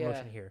emotion. Enter Yeah.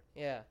 emotion here.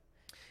 Yeah.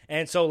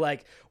 And so,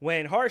 like,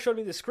 when Hart showed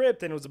me the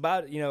script and it was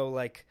about,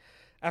 like,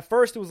 at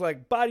first it was,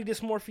 like, body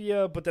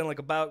dysmorphia, but then, like,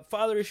 about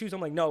father issues,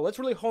 I'm like, no, let's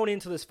really hone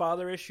into this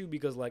father issue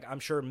because, like, I'm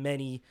sure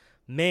many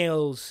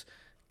males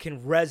can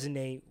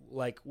resonate,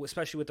 like,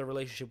 especially with their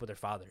relationship with their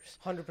fathers.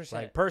 100%.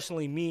 Like,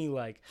 personally, me,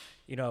 like,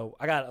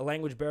 I got a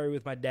language barrier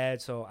with my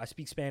dad, so I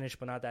speak Spanish,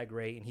 but not that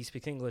great, and he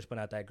speaks English, but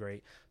not that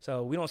great.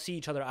 So we don't see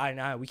each other eye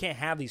to eye. We can't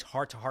have these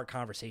heart-to-heart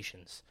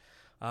conversations.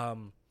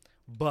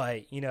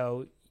 But,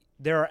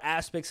 there are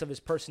aspects of his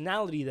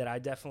personality that I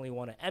definitely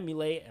want to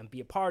emulate and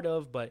be a part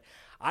of, but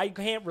I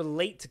can't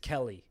relate to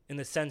Kelly in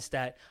the sense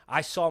that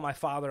I saw my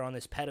father on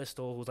this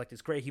pedestal who's like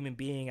this great human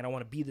being and I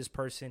want to be this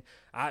person.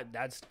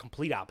 That's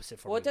complete opposite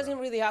for me. Well, it doesn't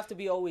bro. really have to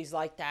be always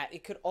like that.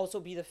 It could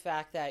also be the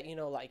fact that,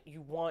 like,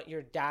 you want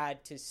your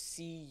dad to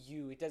see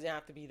you. It doesn't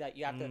have to be that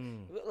you have to,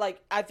 like,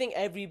 I think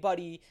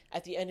everybody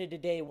at the end of the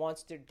day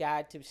wants their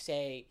dad to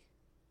say,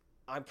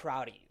 I'm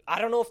proud of you. I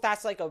don't know if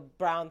that's, like, a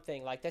Brown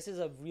thing. Like, this is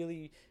a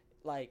really,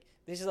 like,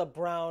 this is a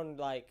Brown,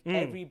 like,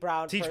 every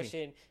Brown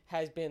person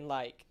has been,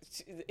 like,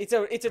 it's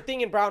a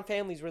thing in Brown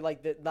families where,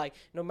 like,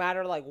 no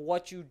matter, like,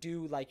 what you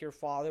do, like, your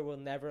father will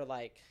never,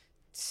 like,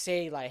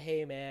 say, like,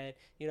 hey, man,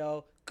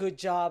 good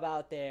job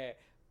out there,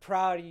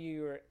 proud of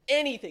you, or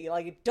anything.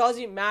 Like, it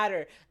doesn't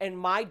matter. And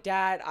my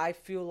dad, I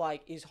feel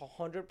like, is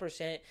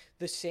 100%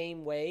 the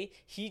same way.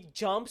 He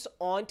jumps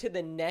onto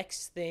the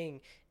next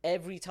thing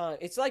every time.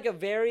 It's like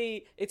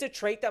it's a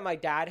trait that my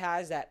dad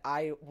has that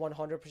I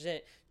 100%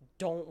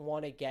 don't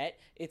want to get.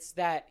 It's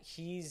that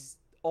he's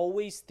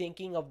always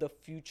thinking of the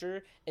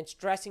future and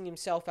stressing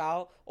himself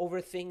out over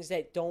things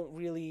that don't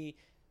really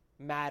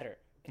matter.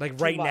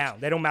 Like right much. now.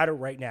 They don't matter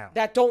right now.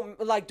 That don't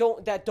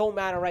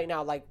matter right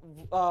now. Like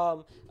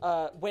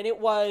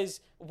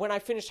when I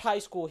finished high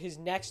school, his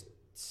next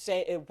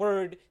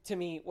word to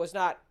me was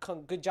not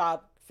good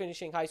job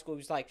finishing high school. He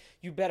was like,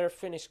 you better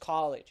finish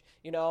college,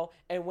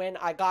 and when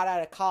I got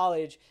out of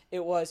college,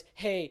 it was,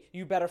 hey,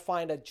 you better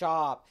find a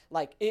job.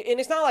 Like, and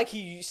it's not like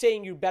he's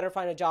saying you better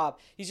find a job.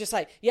 He's just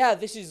like, yeah,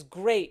 this is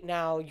great,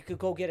 now you could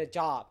go get a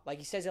job. Like,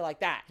 he says it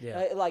like that.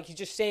 Yeah. Like, he's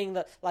just saying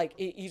that, like,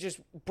 he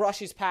just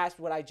brushes past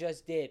what I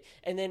just did,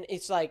 and then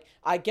it's like,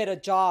 I get a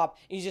job,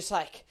 and he's just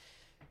like,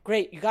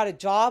 great, you got a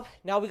job,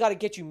 now we got to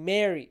get you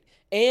married.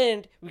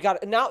 And we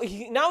got now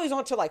he's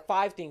on to like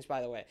 5 things,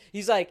 by the way.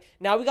 He's like,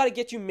 now we got to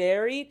get you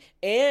married,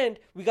 and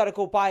we got to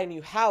go buy a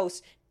new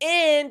house,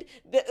 and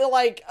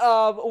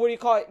what do you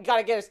call it? You got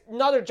to get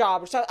another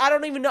job or something. I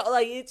don't even know.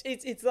 Like,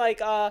 it's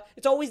like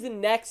it's always the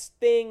next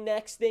thing.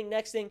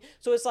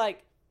 So it's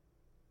like,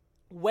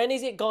 when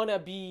is it gonna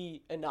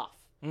be enough?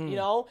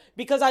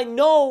 Because I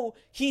know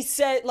he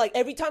said, like,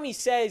 every time he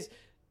says,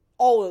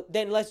 oh,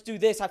 then let's do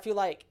this, I feel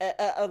like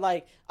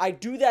I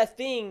do that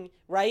thing,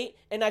 right?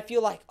 And I feel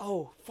like,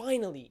 oh,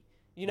 finally,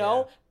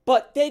 Yeah.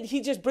 But then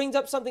he just brings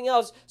up something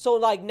else. So,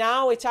 like,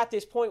 now it's at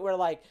this point where,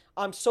 like,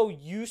 I'm so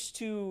used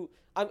to,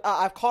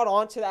 I've caught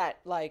on to that,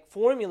 like,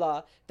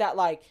 formula that,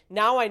 like,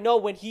 now I know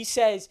when he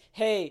says,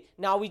 hey,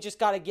 now we just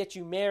got to get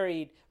you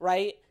married,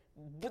 right?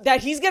 That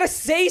he's gonna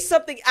say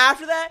something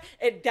after that,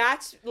 and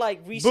that's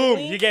like recently.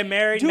 Boom, you get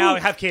married, Dude, now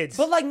have kids.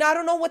 But like, now I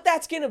don't know what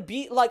that's gonna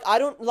be. Like, I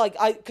don't like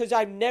because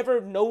I've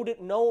never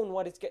known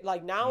what it's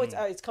like. Now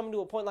it's coming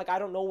to a point like I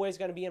don't know where it's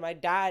gonna be. And my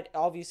dad,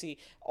 obviously,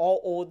 all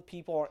old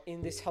people are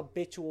in this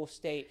habitual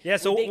state. Yeah,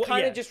 so they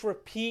kind of yeah. just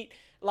repeat.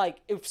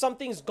 Like, if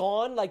something's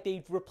gone, like,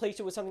 they replace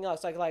it with something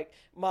else. I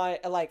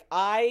might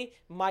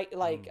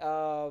like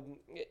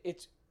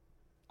it's.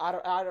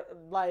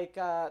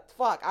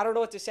 fuck, I don't know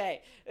what to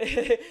say.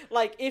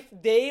 Like, if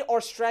they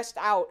are stressed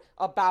out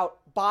about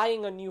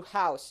buying a new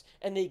house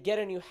and they get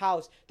a new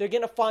house, they're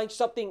gonna find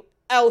something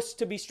else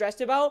to be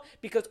stressed about,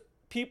 because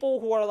people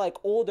who are like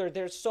older,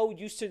 they're so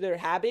used to their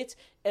habits,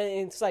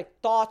 and it's like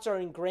thoughts are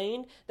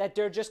ingrained that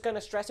they're just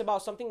gonna stress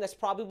about something that's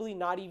probably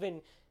not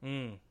even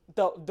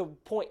the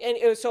point.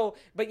 And so,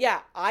 but yeah,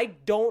 I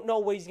don't know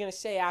what he's gonna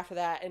say after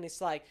that, and it's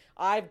like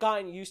I've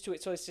gotten used to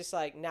it, so it's just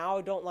like now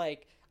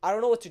I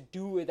don't know what to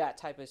do with that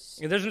type of.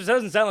 It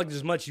doesn't sound like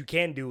there's much you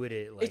can do with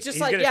it. Like, it's just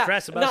he's like, gonna yeah,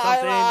 stress about no,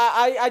 something.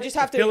 I just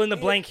have to fill in the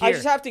blank here. I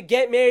just have to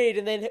get married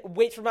and then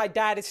wait for my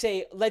dad to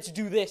say, "Let's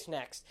do this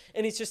next."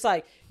 And it's just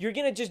like, you're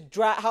gonna just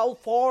drag. How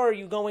far are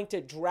you going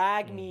to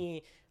drag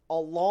me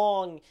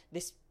along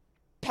this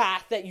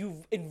path that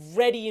you've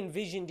already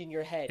envisioned in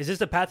your head? Is this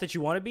the path that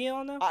you want to be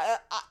on now?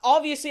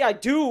 Obviously, I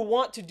do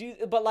want to do,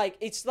 but like,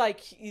 it's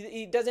like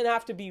it doesn't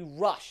have to be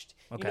rushed,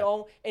 Okay. you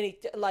know, and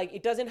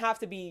it doesn't have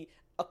to be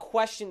a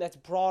question that's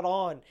brought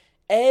on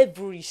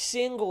every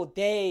single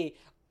day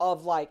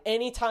of like,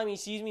 anytime he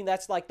sees me,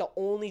 that's like the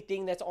only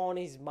thing that's on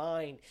his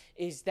mind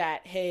is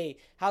that, hey,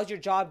 how's your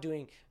job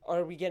doing?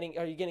 Are you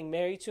getting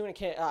married soon?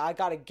 I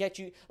gotta get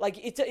you. Like,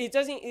 it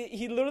doesn't,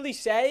 he literally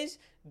says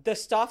the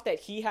stuff that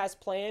he has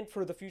planned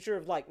for the future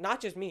of, like,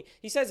 not just me.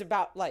 He says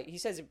about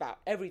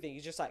everything.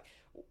 He's just like,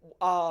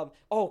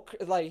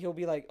 like, he'll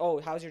be like,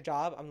 "Oh, how's your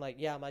job?" I'm like,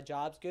 "Yeah, my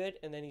job's good."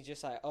 And then he's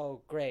just like,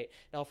 "Oh, great.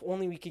 Now, if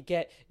only we could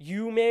get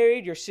you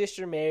married, your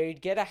sister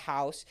married, get a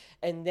house,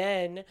 and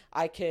then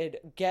I could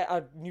get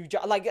a new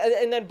job." Like,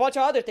 and then a bunch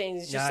of other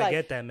things. It's just I like,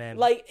 get that, man.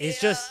 Like, it's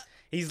just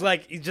he's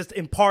just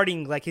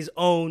imparting like his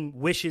own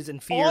wishes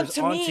and fears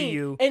onto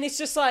you, and it's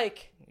just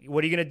like,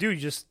 what are you gonna do? You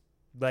just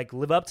like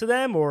live up to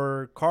them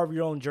or carve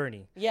your own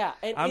journey? Yeah,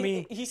 and I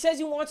mean, he says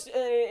he wants,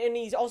 and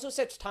he also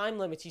sets time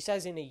limits. He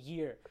says in a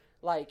year.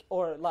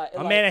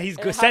 Man, he's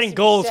setting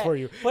goals for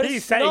you. But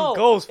he's setting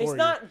goals for you. It's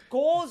not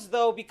goals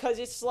though, because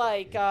it's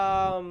like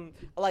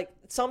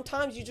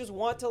sometimes you just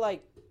want to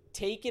like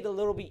take it a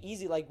little bit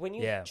easy. Like when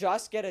you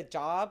just get a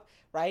job,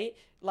 right?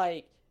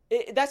 Like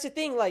that's the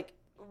thing. Like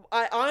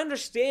I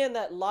understand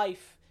that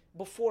life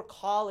before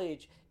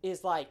college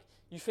is like,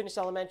 you finish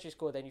elementary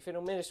school, then you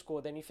finish middle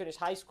school, then you finish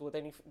high school,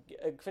 then you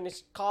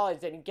finish college,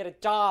 then you get a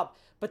job.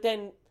 But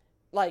then,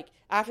 like,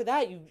 after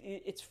that,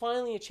 it's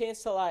finally a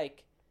chance to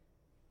like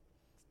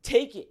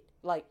take it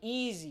like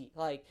easy,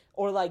 like,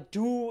 or like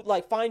do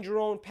like find your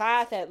own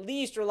path at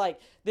least, or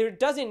like there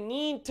doesn't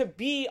need to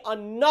be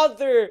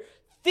another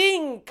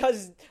thing,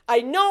 because I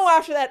know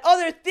after that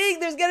other thing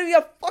there's gonna be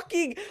a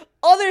fucking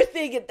other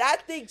thing, and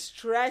that thing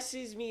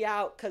stresses me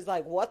out, because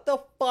like, what the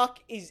fuck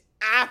is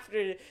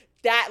after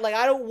that? Like,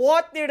 I don't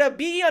want there to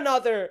be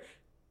another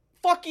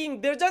fucking,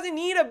 there doesn't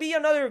need to be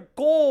another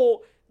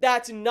goal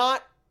that's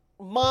not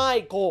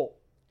my goal.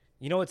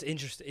 You know what's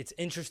interesting? It's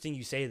interesting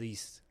you say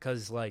these,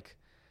 because like,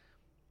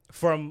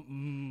 from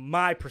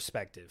my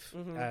perspective,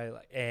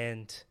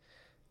 and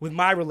with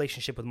my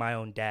relationship with my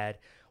own dad,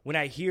 when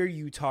I hear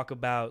you talk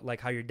about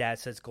like how your dad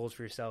sets goals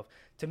for yourself,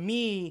 to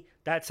me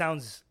that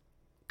sounds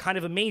kind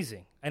of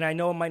amazing. And I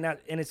know it might not,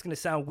 and it's going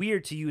to sound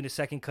weird to you in a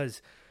second,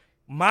 because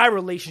my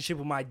relationship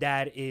with my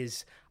dad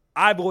is,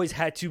 I've always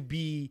had to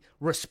be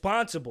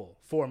responsible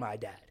for my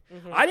dad.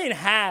 I didn't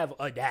have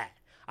a dad.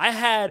 I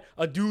had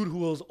a dude who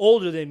was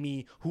older than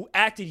me, who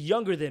acted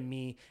younger than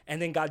me, and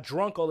then got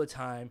drunk all the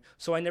time.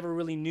 So I never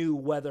really knew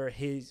whether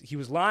he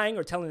was lying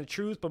or telling the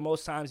truth, but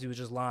most times he was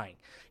just lying.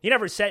 He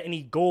never set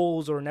any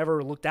goals or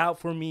never looked out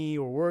for me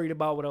or worried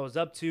about what I was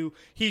up to.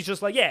 He's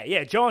just like,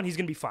 yeah, John, he's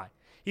going to be fine.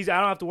 I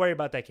don't have to worry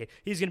about that kid.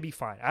 He's going to be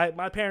fine.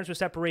 My parents were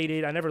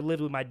separated. I never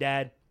lived with my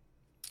dad.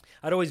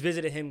 I'd always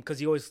visited him because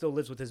he always still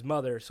lives with his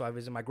mother. So I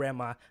visit my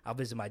grandma. I'll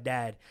visit my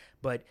dad.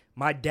 But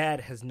my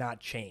dad has not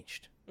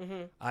changed.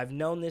 I've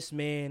known this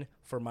man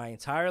for my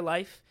entire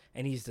life,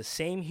 and he's the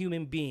same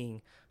human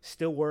being,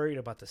 still worried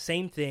about the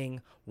same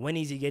thing. When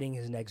is he getting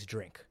his next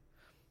drink?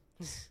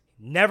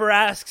 Never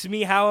asks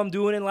me how I'm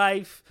doing in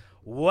life,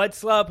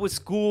 what's up with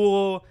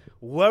school,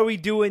 what are we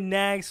doing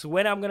next,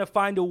 when I'm going to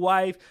find a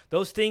wife.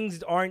 Those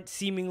things aren't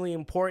seemingly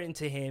important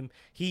to him.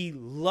 He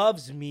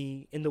loves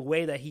me in the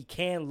way that he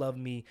can love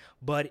me,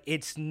 but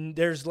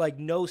there's like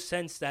no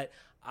sense that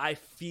I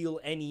feel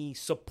any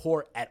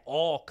support at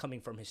all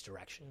coming from his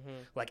direction.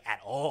 Like,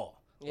 at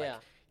all. Yeah.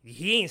 Like,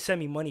 he ain't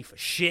send me money for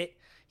shit.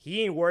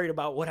 He ain't worried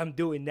about what I'm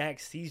doing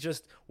next. He's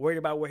just worried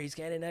about where he's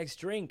getting the next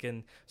drink.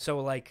 And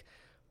so, like,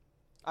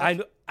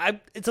 I'm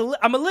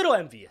a little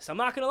envious. I'm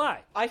not gonna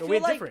lie. I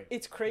feel like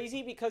it's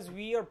crazy because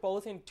we are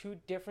both in two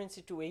different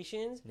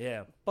situations.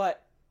 Yeah.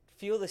 But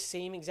feel the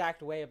same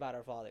exact way about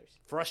our fathers.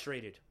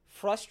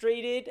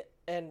 Frustrated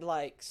and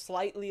like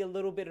slightly a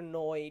little bit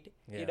annoyed,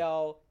 you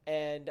know,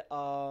 and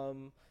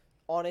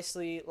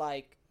honestly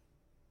like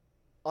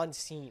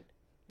unseen.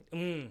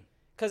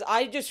 Because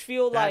I just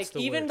feel like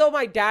even though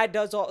my dad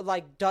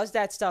does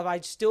that stuff, I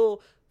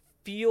still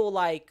feel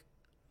like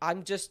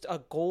I'm just a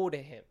goal to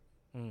him.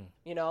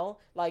 You know,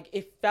 like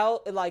it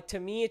felt like, to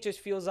me it just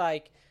feels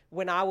like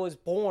when I was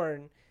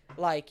born,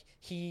 like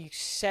he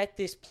set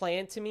this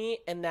plan to me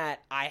and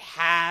that I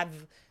have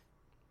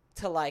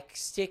to like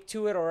stick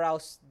to it or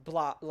else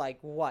blah like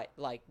what?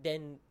 Like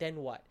then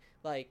what?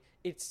 Like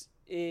it's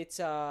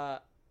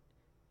at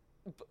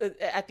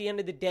the end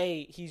of the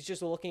day, he's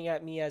just looking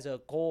at me as a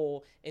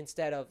goal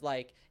instead of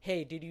like,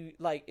 hey, did you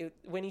like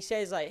when he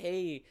says like,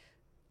 hey,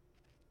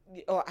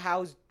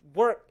 how's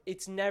work?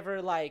 It's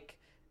never like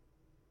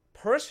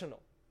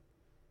personal.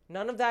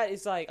 None of that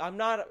is like, I'm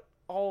not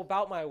all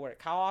about my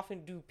work. How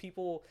often do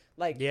people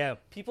like? Yeah.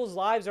 People's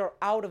lives are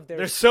out of their.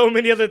 There's so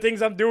many other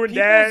things I'm doing,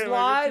 Dad. People's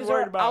lives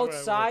are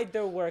outside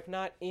their work,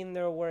 not in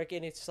their work,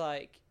 and it's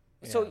like,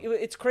 so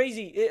it's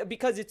crazy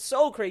because it's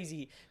so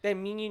crazy that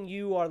me and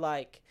you are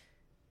like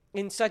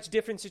in such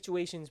different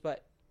situations,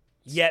 but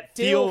yet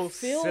feel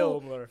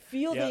similar.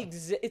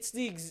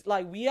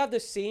 Like we have the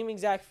same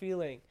exact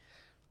feeling.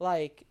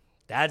 Like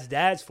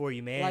dad's for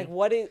you, man. Like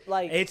what it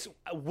like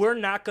we're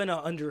not gonna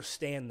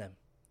understand them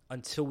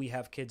until we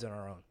have kids on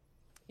our own.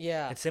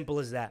 Yeah. It's simple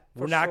as that.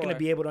 We're not going to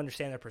be able to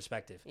understand their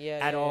perspective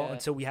at all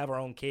until we have our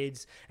own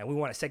kids, and we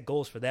want to set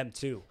goals for them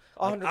too.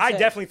 Like, I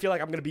definitely feel like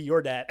I'm going to be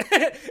your dad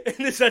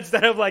in the sense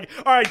that of like,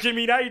 all right,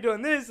 Jimmy, now you're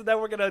doing this, and then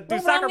we're going to do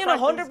soccer practice. I'm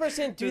going to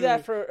 100% do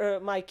that for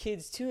my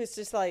kids too. It's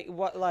just like,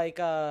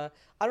 I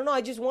don't know.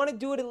 I just want to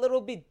do it a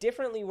little bit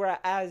differently,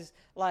 whereas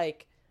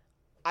like,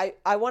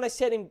 I want to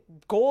set him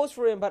goals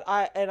for him, but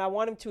I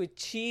want him to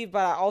achieve,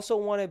 but I also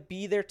want to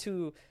be there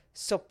to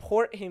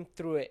support him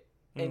through it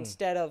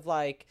instead of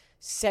like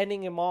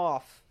sending him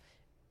off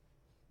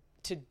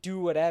to do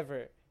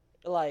whatever.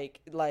 Like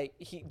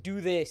he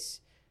do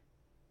this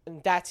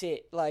and that's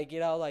it. Like, you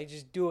know, like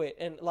just do it.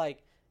 And like,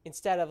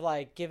 instead of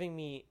like giving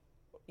me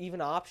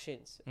even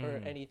options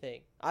or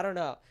anything. I don't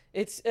know.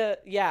 It's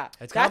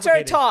that's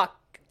our talk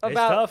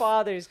about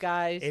fathers,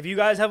 guys. If you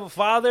guys have a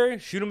father,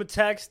 shoot him a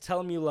text, tell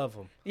him you love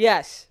him.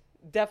 Yes,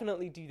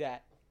 definitely do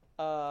that.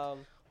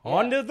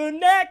 On to the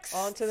next.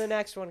 On to the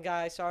next one,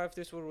 guys. Sorry if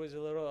this one was a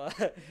little.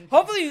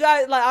 Hopefully, you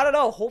guys like. I don't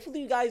know.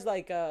 Hopefully, you guys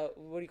like.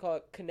 What do you call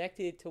it?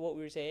 Connected to what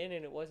we were saying,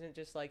 and it wasn't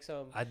just like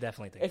some. I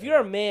definitely think. If you're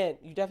a man,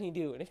 you definitely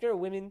do, and if you're a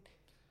woman,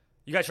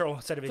 you got your own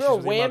set of issues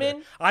with your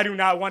mother. I do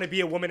not want to be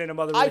a woman in a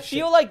mother. I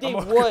feel like they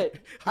would.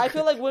 I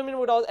feel like women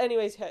would all.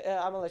 Anyways,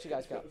 I'm gonna let you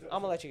guys go.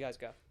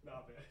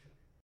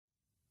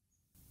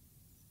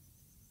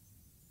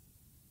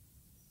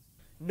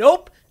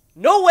 Nope.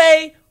 No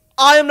way.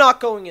 I am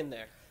not going in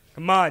there.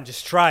 Come on,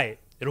 just try it.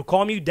 It'll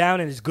calm you down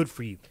and it's good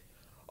for you.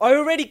 I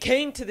already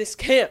came to this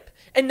camp.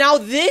 And now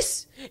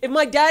this? If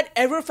my dad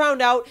ever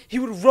found out, he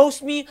would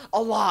roast me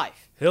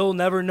alive. He'll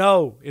never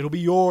know. It'll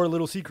be your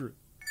little secret.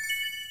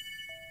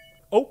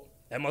 Oh,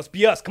 that must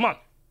be us. Come on.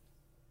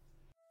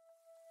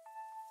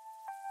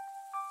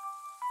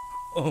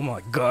 Oh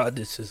my God,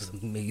 this is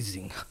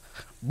amazing.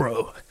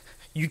 Bro,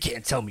 you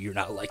can't tell me you're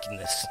not liking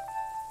this.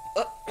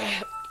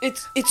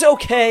 It's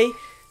okay.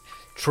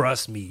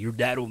 Trust me, your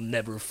dad will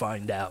never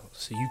find out,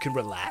 so you can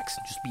relax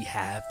and just be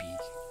happy.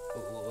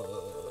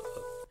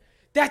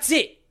 That's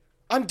it.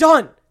 I'm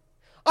done.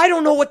 I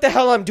don't know what the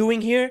hell I'm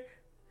doing here.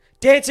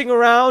 Dancing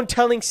around,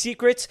 telling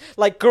secrets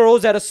like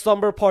girls at a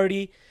slumber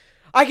party.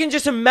 I can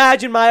just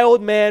imagine my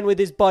old man with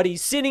his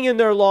buddies sitting in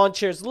their lawn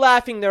chairs,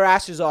 laughing their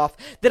asses off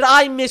that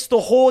I missed the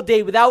whole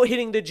day without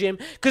hitting the gym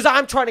because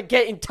I'm trying to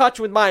get in touch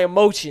with my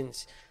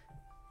emotions.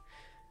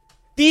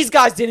 These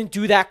guys didn't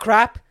do that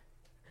crap.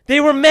 They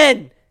were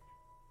men.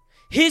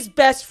 His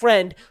best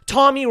friend,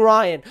 Tommy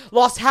Ryan,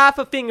 lost half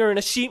a finger in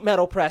a sheet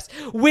metal press,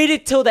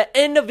 waited till the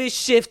end of his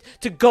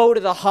shift to go to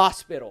the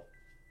hospital.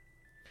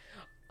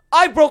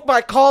 I broke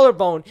my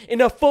collarbone in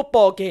a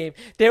football game.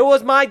 There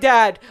was my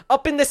dad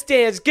up in the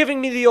stands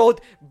giving me the old,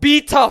 be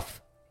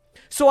tough.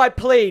 So I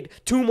played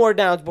 2 more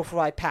downs before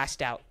I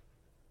passed out.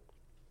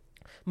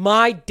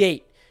 My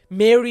date,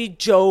 Mary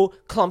Jo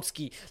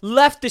Klumsky,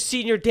 left the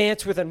senior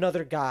dance with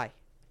another guy.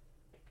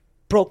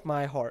 Broke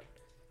my heart.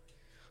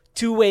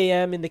 2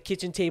 a.m. in the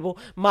kitchen table,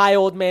 my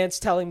old man's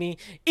telling me,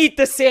 eat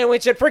the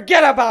sandwich and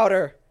forget about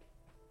her.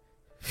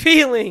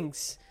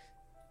 Feelings.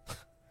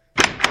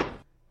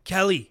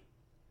 Kelly,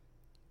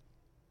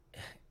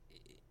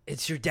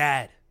 it's your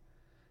dad.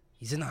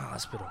 He's in the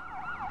hospital.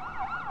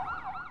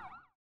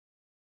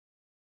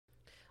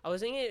 I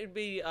was thinking it would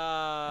be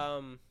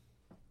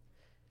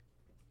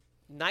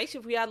nice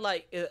if we had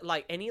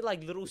like any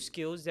like little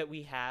skills that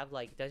we have.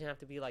 Like, it doesn't have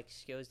to be like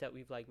skills that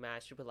we've like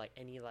mastered, but like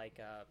any like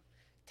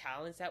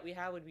talents that we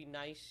have would be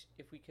nice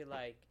if we could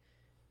like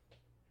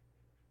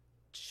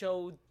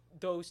show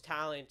those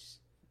talents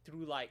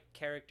through like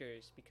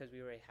characters, because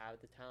we already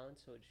have the talent,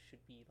 so it should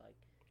be like.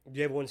 Do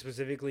you have one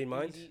specifically in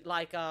mind?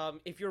 Like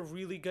if you're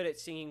really good at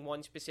singing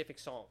one specific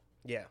song.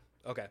 Yeah.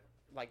 Okay.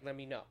 Like, let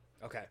me know.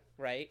 Okay.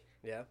 Right?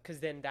 Yeah. Because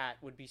then that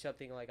would be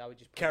something like I would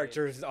just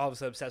characters all of a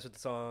sudden obsessed with the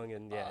song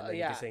and and then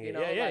you can sing it. You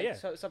know, yeah.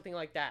 So, something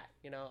like that.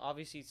 You know,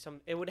 obviously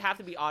it would have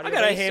to be audio. I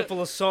got a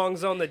handful of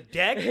songs on the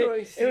deck.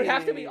 It would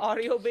have to be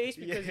audio based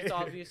because it's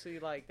obviously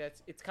like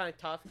it's kind of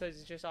tough because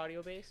it's just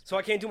audio based. So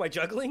I can't do my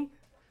juggling.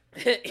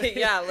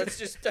 Yeah, let's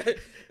just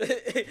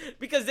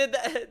because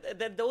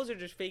then those are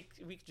just fake.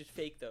 We could just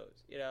fake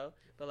those, you know.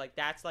 But like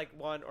that's like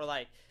one or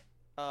like,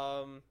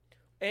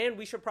 and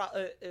we should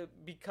probably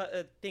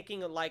because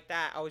thinking like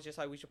that, I was just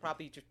like we should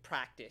probably just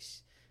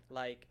practice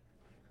like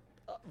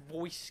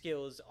voice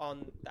skills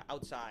on the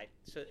outside,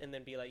 so and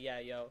then be like, yeah,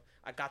 yo,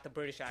 I got the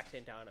British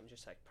accent down. I'm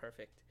just like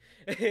perfect.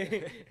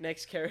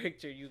 Next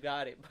character, you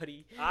got it,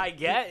 buddy.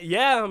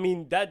 Yeah. I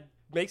mean that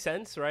makes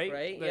sense, right?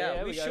 Right? Like,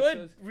 Yeah, we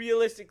should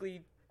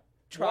realistically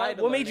try.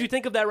 What made you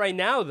think of that right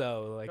now,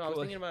 though? Like, no, I was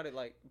thinking about it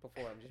like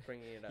before. I'm just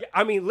bringing it up. Yeah,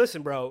 I mean,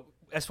 listen, bro.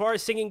 As far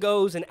as singing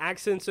goes and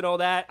accents and all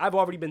that, I've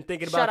already been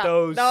thinking Shut about up.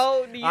 those.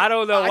 No, I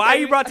don't know why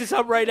you brought this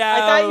up right now. I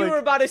thought you like, were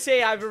about to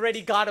say I've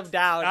already got him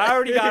down. I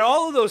already got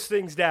all of those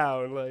things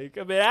down. Like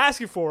I've been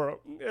asking for him,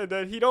 and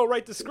then he don't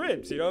write the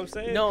scripts. You know what I'm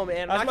saying? No,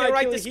 man. That's I'm not my gonna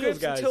write the Achilles heel, scripts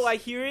guys. until I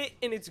hear it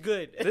and it's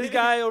good. This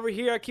guy over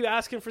here, I keep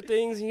asking for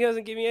things, and he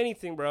doesn't give me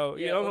anything, bro.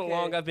 You Yeah, know how okay.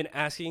 long I've been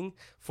asking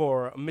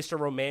for Mr.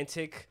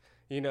 Romantic,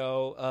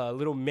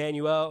 little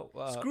Manuel.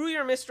 Screw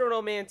your Mr.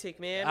 Romantic,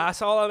 man.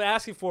 That's all I'm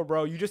asking for,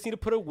 bro. You just need to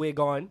put a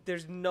wig on.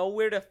 There's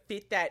nowhere to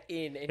fit that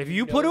in. And If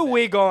you know put a that.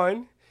 wig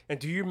on and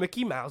do your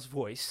Mickey Mouse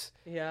voice,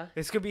 Yeah,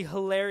 it's going to be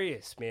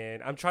hilarious,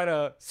 man. I'm trying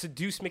to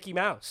seduce Mickey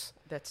Mouse.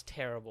 that's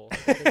terrible.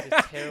 That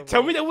is terrible.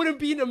 Tell me that wouldn't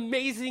be an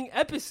amazing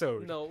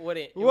episode. No, it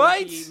wouldn't. It What?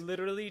 would be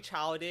literally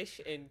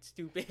childish and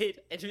stupid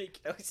and make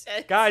no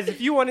sense. Guys,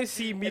 if you want to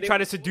see me And it- try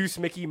to seduce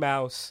Mickey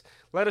Mouse,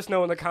 let us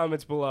know in the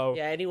comments below.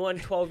 Yeah, anyone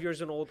 12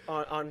 years and old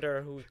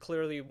under who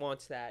clearly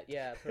wants that.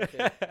 Yeah,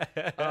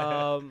 perfect.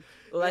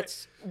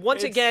 Let's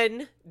once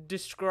again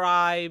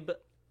describe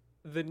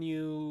the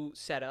new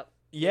setup.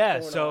 Yeah,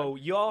 What's so going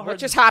on? y'all heard What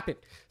just happened?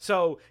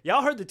 So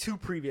y'all heard the 2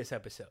 previous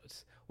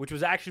episodes, which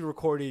was actually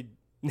recorded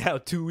now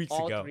 2 weeks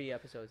All ago. 3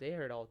 episodes. They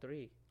heard all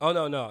 3. Oh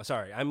no,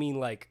 sorry. I mean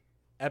like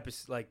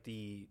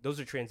those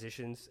are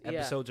transitions. Yeah.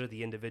 Episodes are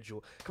the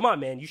individual. Come on,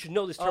 man. You should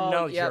know this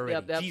terminology yep, already.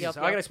 yep, Jesus, yep,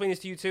 am I yep. gotta explain this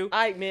to you too? All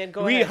right, man,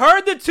 go We ahead.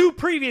 heard the 2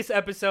 previous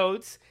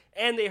episodes,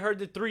 and they heard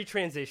the 3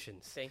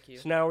 transitions. Thank you.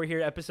 So now we're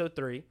here at episode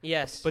 3.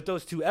 Yes. But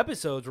those 2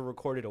 episodes were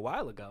recorded a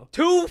while ago.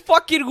 2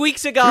 fucking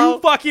weeks ago.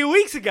 2 fucking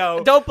weeks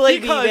ago. Don't blame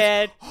me, because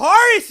man.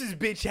 Horace's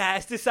bitch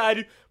ass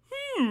decided,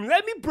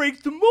 let me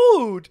break the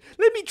mold.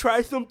 Let me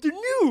try something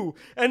new.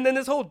 And then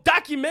this whole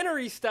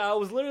documentary style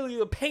was literally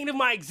the pain of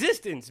my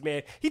existence,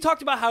 man. He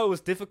talked about how it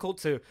was difficult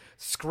to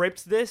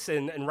script this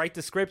and write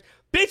the script.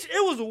 Bitch,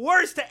 it was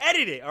worse to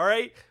edit it, all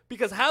right?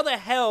 Because how the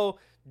hell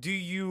do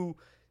you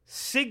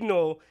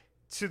signal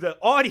to the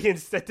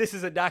audience that this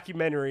is a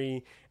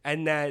documentary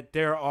and that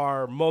there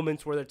are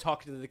moments where they're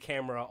talking to the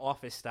camera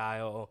office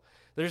style?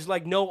 There's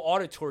like no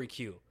auditory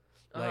cue.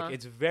 Like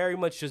it's very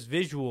much just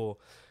visual.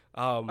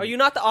 Are you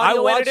not the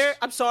audio editor?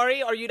 I'm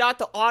sorry. Are you not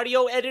the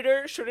audio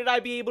editor? Shouldn't I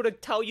be able to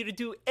tell you to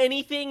do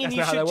anything and That's you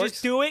not how should that just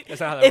works. do it?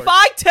 That's not how that If works.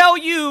 I tell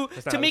you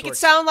That's not to how make this it works.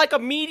 sound like a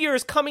meteor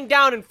is coming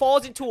down and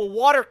falls into a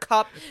water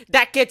cup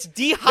that gets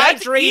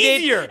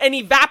dehydrated easier. and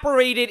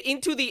evaporated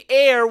into the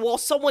air while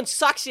someone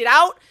sucks it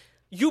out,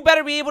 you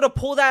better be able to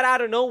pull that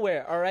out of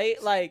nowhere, all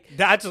right? Like,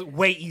 That's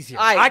way easier.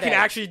 All right, I can then.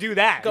 actually do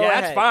that. Go Yeah,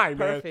 ahead. that's fine,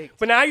 Perfect. man.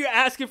 But now you're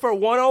asking for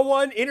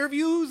one-on-one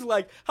interviews?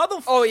 Like, how the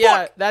oh fuck?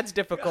 yeah, that's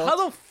difficult.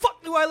 How the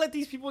fuck do I let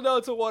these people know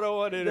it's a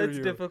one-on-one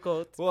interview? That's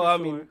difficult. Well, for I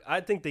sure. mean, I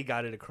think they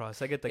got it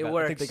across. I think they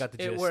got the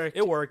gist. It worked.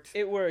 It worked.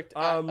 It worked.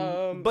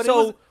 But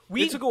so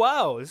it took a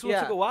while. This one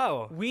Yeah. took a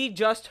while. We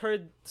just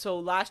heard. So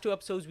last 2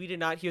 episodes, we did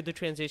not hear the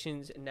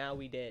transitions, and now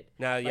we did.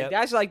 Now, Like, yeah.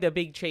 that's like the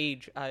big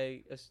change. Oh,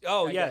 I yes,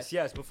 guess.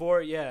 yes.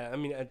 Before, yeah. I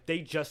mean,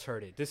 they just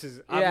heard it. This is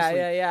Yeah, obviously...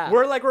 yeah.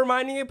 We're, like,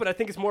 reminding it, but I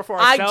think it's more for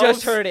I ourselves.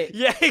 just heard it.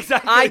 Yeah,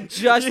 exactly. I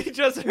just, You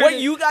just heard what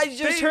it. you guys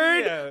just They-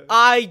 heard. yeah.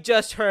 I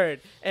just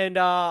heard, and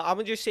I'm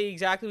gonna just say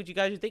exactly what you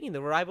guys are thinking.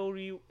 The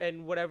rivalry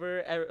and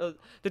whatever.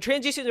 The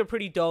transitions are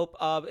pretty dope.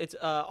 It's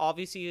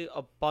obviously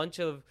a bunch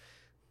of.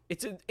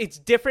 It's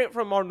different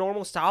from our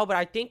normal style, but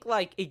I think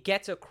like it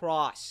gets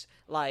across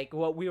like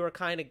what we were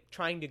kind of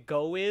trying to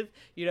go with.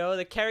 You know,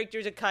 the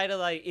characters are kind of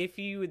like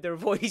iffy with their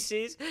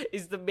voices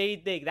is the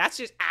main thing. That's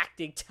just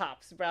acting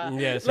tops, bro.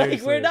 Yeah, like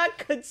seriously. we're not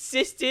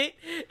consistent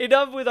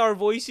enough with our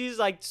voices.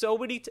 Like so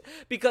many,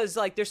 because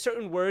like there's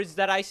certain words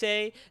that I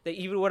say that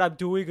even when I'm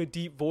doing a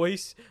deep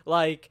voice,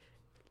 like.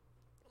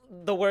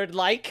 The word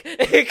like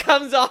it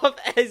comes off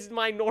as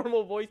my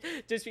normal voice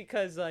just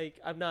because like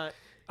I'm not.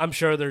 I'm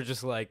sure they're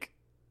just like,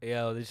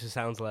 yo, this just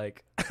sounds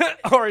like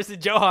Horace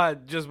and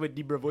Johan just with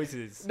deeper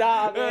voices.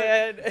 Nah,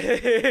 man.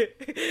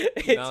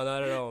 No,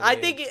 not at all. I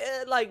man. think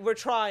like we're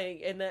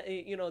trying, and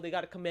they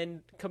got to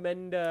commend.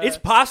 It's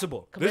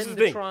possible. This is commend the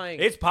the thing. trying.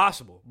 It's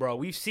possible, bro.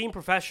 We've seen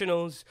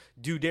professionals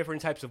do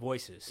different types of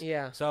voices.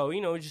 Yeah. So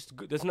just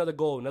that's another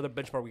goal, another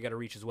benchmark we got to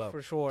reach as well.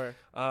 for sure.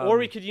 Um, Or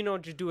we could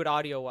just do it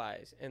audio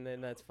wise, and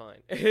then that's fine.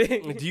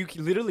 You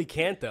literally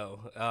can't though.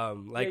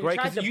 Like you right,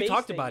 tried because the you bass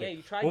talked thing. about Yeah, it.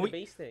 you tried when the we,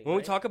 bass thing, When we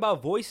right? talk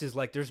about voices,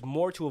 like there's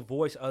more to a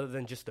voice other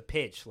than just the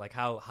pitch, like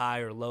how high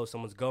or low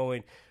someone's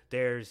going.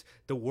 There's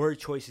the word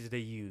choices they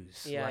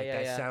use. Yeah, like, yeah,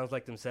 that yeah. sounds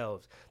like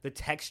themselves. The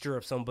texture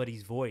of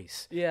somebody's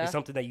voice Yeah. is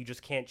something that you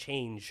just can't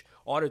change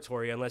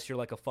auditory unless you're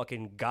like a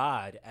fucking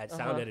god at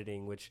sound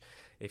editing, which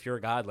if you're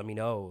a god, let me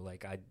know.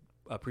 Like, I'd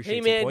appreciate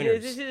Hey some man,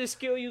 pointers. this is a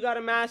skill you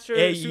gotta master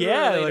Eh, sooner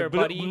or later, but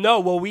buddy. no,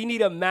 what we need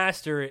to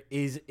master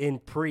is in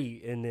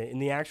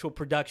the actual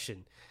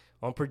production.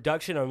 On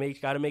production,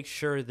 got to make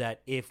sure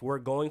that if we're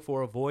going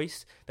for a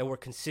voice, that we're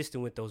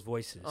consistent with those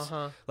voices.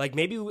 Like,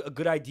 maybe a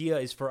good idea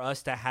is for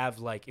us to have,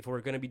 like, if we're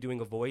going to be doing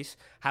a voice,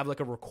 have like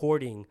a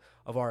recording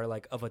of our,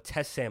 like, of a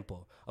test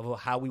sample of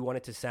how we want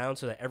it to sound,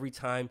 so that every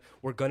time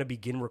we're going to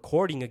begin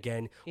recording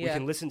again, we Yeah.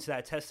 can listen to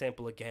that test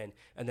sample again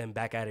and then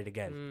back at it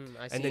again.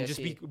 I And see, then I just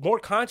see. be more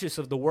conscious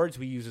of the words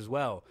we use as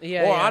well.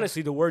 Yeah, or yeah.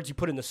 honestly, the words you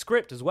put in the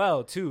script as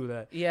well, too,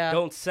 that Yeah.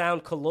 don't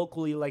sound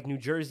colloquially like New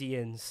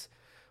Jerseyans.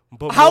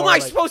 But How am more I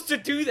like, supposed to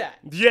do that?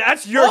 yeah,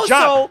 that's your Also-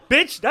 job,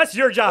 bitch. That's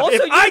your job. Also,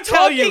 If you're I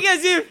tell you, talking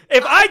as if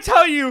if I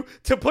tell you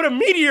to put a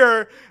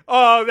meteor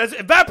that's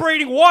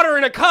evaporating water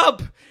in a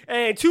cup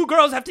and 2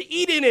 girls have to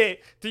eat in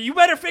it, then you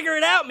better figure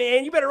it out,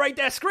 man. You better write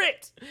that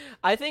script.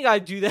 I think I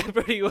do that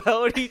pretty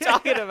well. What are you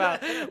talking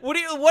about?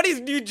 What is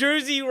New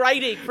Jersey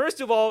writing? First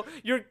of all,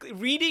 you're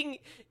reading.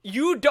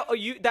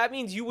 That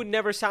means you would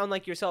never sound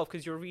like yourself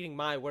because you're reading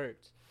my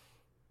words.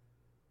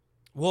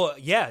 Well,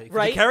 yeah,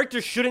 Right? the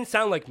character shouldn't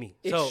sound like me.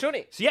 It So,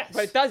 shouldn't. So yes,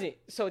 But it doesn't.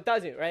 So it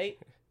doesn't, right?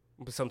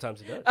 but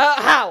sometimes it does.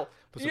 How?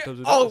 But sometimes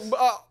it Oh, does.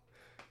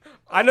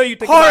 I know you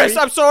think Horace,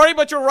 about I'm sorry,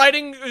 but you're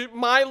writing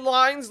my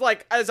lines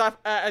like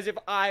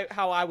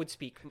how I would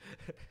speak.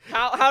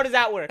 How does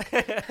that work?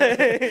 And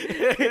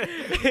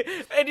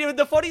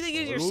the funny thing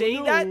is, you're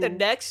saying that the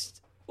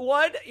next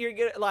one you're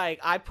gonna like.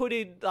 I put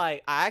in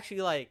like I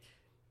actually like.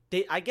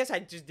 I guess I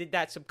just did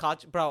that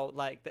subconscious, bro.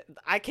 Like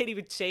I can't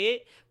even say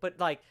it, but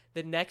like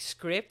the next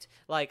script,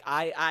 like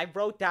I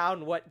wrote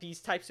down what these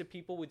types of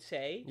people would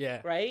say.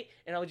 Yeah. Right.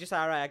 And I was just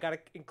all right. I gotta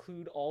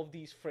include all of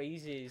these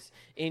phrases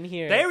in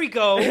here. There we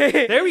go.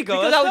 There we go.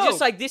 Because That's I was dope.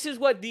 just like, this is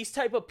what these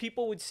type of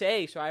people would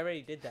say, so I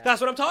already did that. That's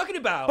what I'm talking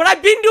about. But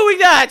I've been doing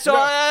that, so No.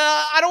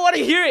 I don't want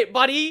to hear it,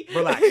 buddy.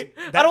 Relax.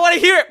 I don't want to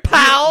hear it,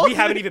 pal. We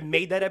haven't even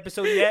made that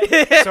episode yet,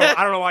 so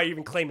I don't know why you're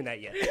even claiming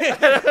that yet.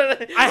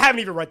 I haven't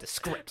even read the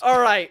script.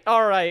 All right.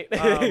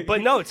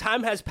 But no,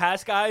 time has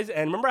passed, guys.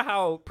 And remember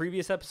how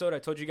previous episode I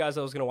told you guys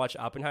I was going to watch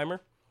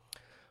Oppenheimer?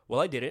 Well,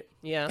 I did it.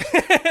 Yeah.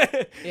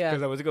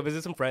 Because I was to go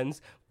visit some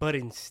friends. But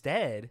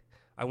instead,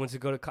 I went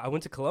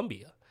to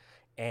Colombia.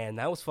 And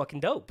that was fucking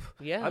dope.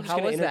 Yeah, I'm just how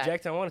going was to that?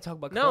 interject. I want to talk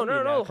about No,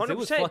 Colombia now, 'cause it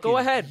was 100%. Go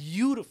fucking ahead.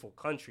 Beautiful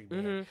country,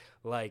 man.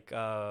 Like,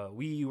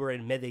 we were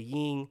in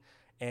Medellin.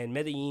 And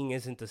Medellin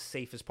isn't the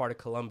safest part of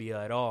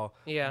Colombia at all.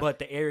 Yeah. But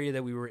the area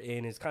that we were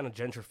in is kind of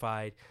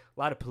gentrified. A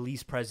lot of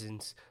police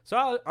presence.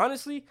 So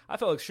honestly, I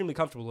felt extremely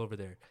comfortable over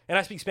there. And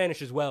I speak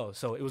Spanish as well,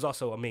 so it was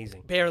also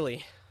amazing.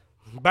 Barely.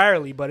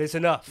 Barely, but it's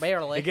enough.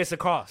 Barely. It gets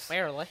across.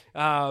 Barely.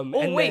 And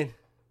wait. then-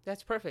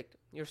 That's perfect.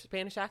 Your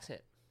Spanish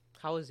accent.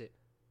 How is it?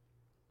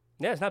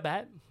 yeah, it's not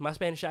bad. My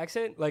Spanish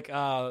accent, like,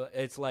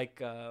 it's like,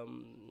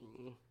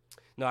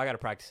 no, I gotta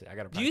practice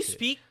it. Do you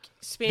speak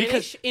Spanish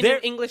Because in there-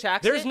 an English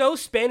accent? There's no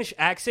Spanish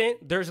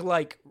accent. There's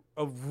like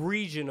a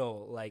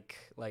regional, like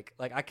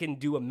I can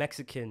do a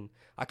Mexican.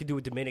 I could do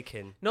a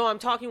Dominican. No, I'm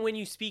talking when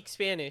you speak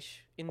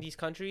Spanish in these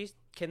countries.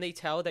 Can they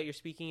tell that you're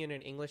speaking in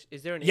an English?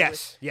 Is there an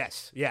English?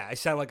 Yes. Yeah, I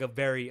sound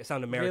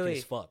American Really?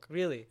 as fuck.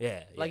 Really?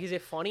 Yeah. Like, is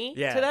it funny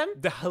yeah. to them?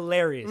 The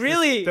hilarious.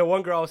 Really? The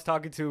one girl I was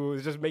talking to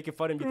was just making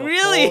fun of me the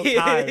Really?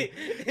 whole time.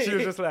 She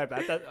was just like,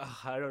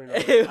 I don't know.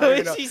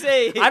 What did she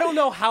say? I don't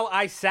know how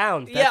I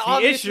sound. That's Yeah, the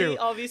obviously- issue.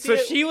 obviously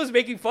So it- she was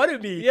making fun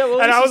of me. Yeah,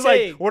 what and was I she was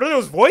saying? like, what are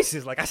those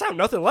voices? Like, I sound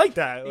nothing like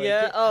that. Like,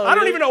 Yeah, oh, I don't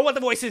really? even know what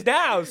the voice is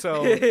now.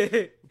 So,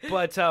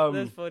 but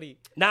That's funny.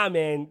 nah,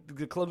 man,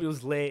 the Colombia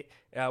was lit.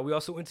 We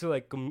also went to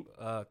like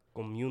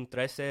Commune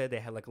 13. They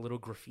had like a little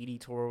graffiti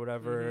tour or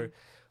whatever.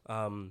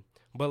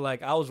 But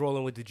like I was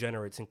rolling with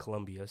degenerates in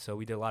Colombia, so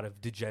we did a lot of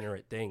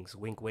degenerate things.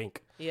 Wink,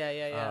 wink.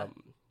 Yeah.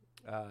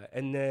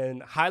 And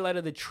then highlight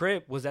of the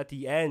trip was at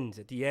the end.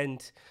 At the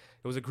end,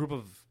 it was a group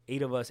of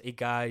 8 of us, 8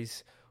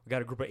 guys. We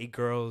got a group of 8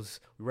 girls.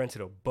 We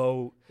rented a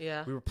boat.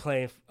 Yeah. We were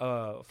playing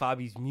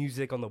Fabi's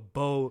music on the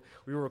boat.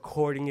 We were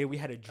recording it. We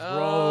had a drone.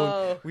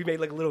 Oh. We made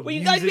like a little Wait,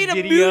 you music guys made a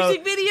video.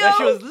 music video? That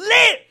shit was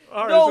lit.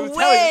 All No so I'm telling you,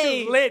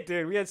 way. it was lit,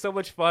 dude. We had so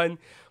much fun.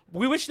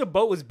 We wish the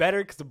boat was better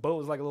because the boat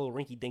was like a little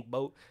rinky-dink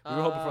boat. We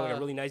were hoping for like a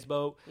really nice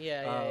boat.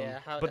 Yeah.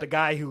 But the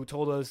guy who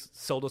told us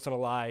sold us on a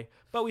lie.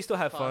 But we still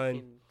had fun.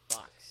 Fucking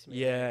Fox, man.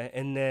 Yeah,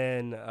 and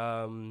then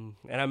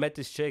and I met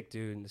this chick,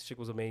 dude. And this chick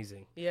was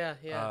amazing. Yeah.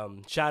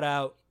 Shout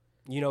out,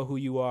 you know who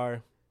you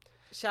are.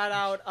 Shout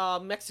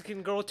out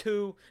Mexican girl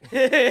 2.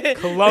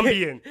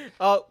 Colombian.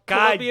 Oh, God,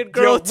 Colombian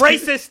girl 2.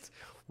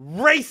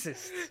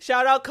 Racist.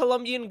 Shout out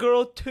Colombian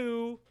girl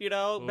 2. You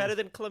know, better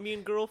than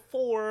Colombian girl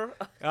 4.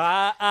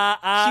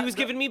 She was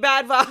giving me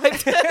bad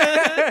vibes.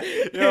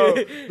 Yo,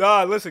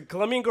 nah, listen,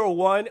 Colombian Girl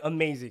 1,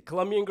 amazing.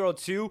 Colombian Girl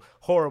 2,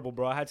 horrible,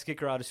 bro. I had to kick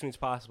her out as soon as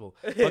possible.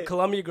 But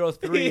Colombian Girl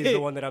 3 is the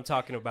one that I'm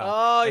talking about.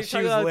 Oh, And you're she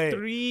talking was about lit.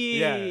 3.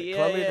 Yeah,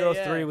 Colombian Girl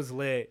 3 was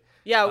lit.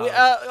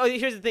 Yeah.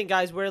 Here's the thing,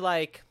 guys. We're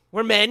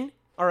men.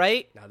 All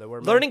right. Now that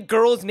we're learning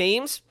girls'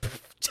 names.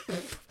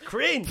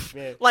 cringe,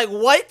 man. Like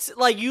what?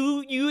 Like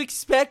you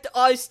expect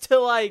us to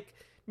like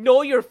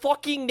know your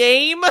fucking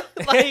name?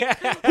 Like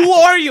who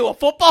are you? A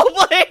football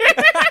player?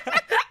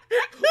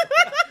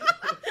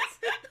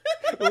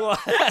 What?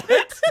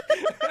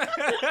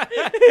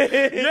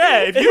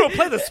 Yeah, if you don't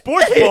play the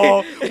sports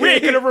ball, we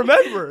ain't gonna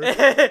remember.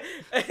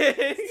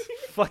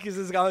 Fuck is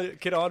this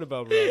kid on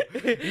about, bro?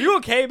 You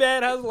okay,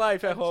 man? How's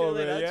life at home,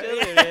 man?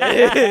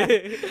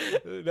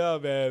 No,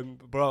 man,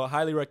 bro.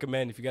 Highly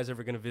recommend if you guys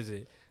ever gonna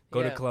visit.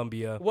 Go to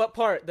Colombia. What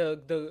part?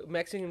 The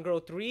Mexican Girl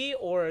 3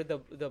 or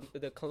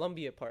the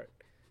Colombia part?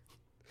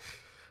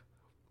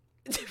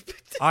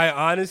 I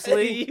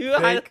honestly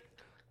think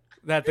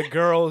that the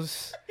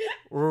girls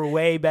were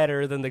way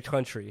better than the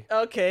country.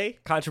 Okay.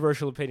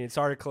 Controversial opinion.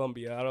 Sorry,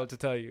 Colombia. I don't know what to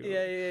tell you.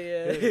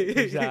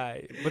 Yeah.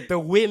 But the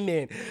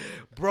women,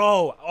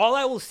 bro, all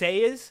I will say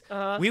is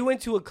we went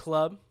to a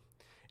club,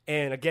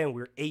 and again,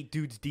 we were 8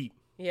 dudes deep.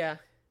 Yeah.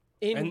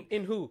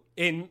 In who?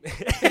 In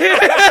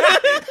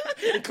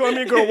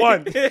Colombia Girl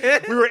 1.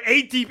 We were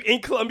 8 deep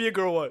in Colombia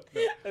Girl 1.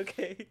 No.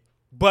 Okay.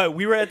 But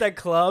we were at that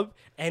club,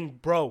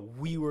 and bro,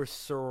 we were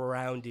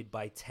surrounded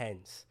by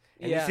 10s.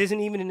 And this isn't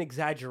even an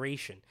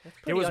exaggeration.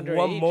 There was underage.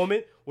 one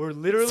moment where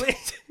literally...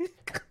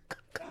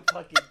 I'm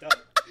fucking done.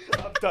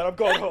 I'm done. I'm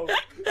going home.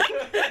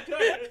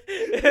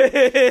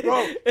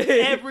 Bro,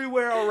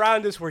 everywhere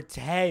around us were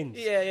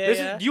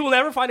 10s. You will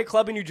never find a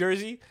club in New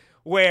Jersey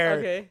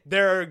where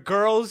there are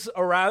girls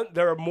around.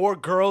 There are more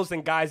girls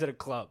than guys at a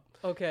club.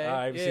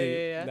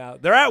 Okay. Now,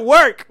 they're at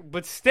work,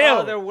 but still.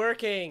 Oh, they're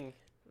working.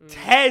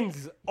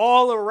 10s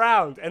all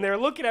around. And they're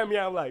looking at me.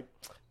 I'm like,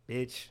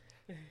 bitch.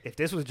 If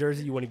this was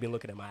Jersey, you wouldn't be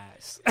looking at my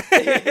ass.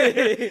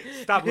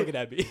 Stop looking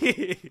at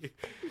me.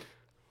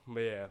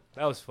 But yeah,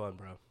 that was fun,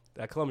 bro.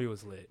 That Colombia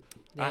was lit.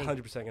 I'm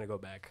 100% going to go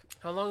back.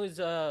 How long is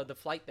the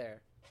flight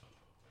there?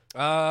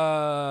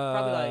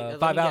 Probably like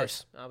 5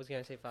 hours. Guess. I was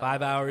going to say 5 hours.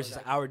 5 hours. It's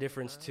an hour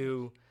difference,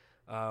 too.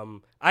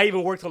 I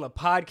even worked on the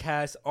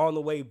podcast on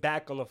the way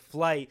back on the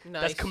flight.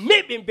 Nice. That's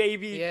commitment,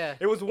 baby. Yeah.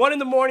 It was 1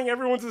 a.m.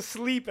 Everyone's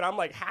asleep, and I'm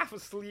like half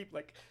asleep,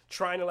 like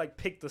trying to like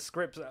pick the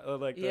scripts,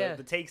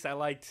 the takes I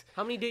liked.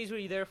 How many days were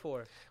you there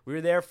for? We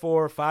were there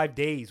for 5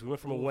 days. We went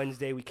from a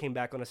Wednesday. We came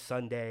back on a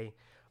Sunday.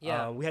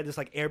 Yeah. We had this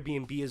like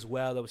Airbnb as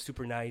well that was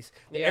super nice.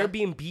 The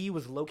Airbnb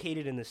was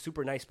located in a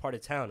super nice part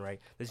of town, right?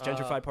 This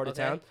gentrified part of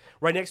town.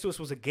 Right next to us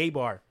was a gay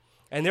bar.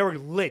 And they were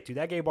lit, dude.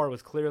 That gay bar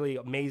was clearly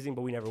amazing,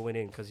 but we never went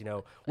in because, you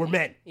know, we're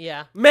men.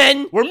 Yeah.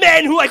 Men! We're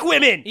men who like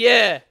women!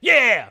 Yeah.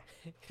 Yeah!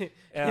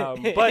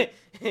 But,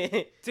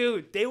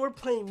 dude, they were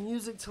playing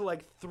music till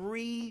like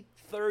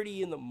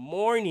 3:30 in the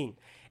morning.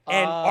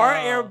 And our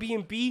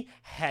Airbnb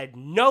had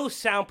no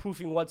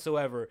soundproofing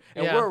whatsoever.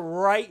 And we're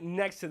right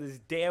next to this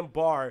damn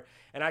bar,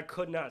 and I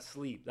could not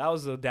sleep. That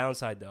was the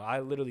downside, though.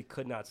 I literally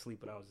could not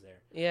sleep when I was there.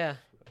 Yeah.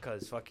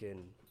 Because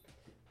fucking...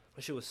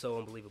 that shit was so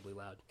unbelievably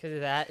loud. Because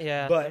of that,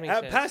 yeah. But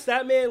past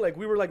that, man, like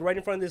we were like right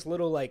in front of this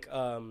little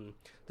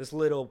this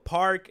little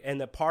park, and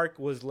the park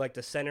was like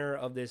the center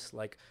of this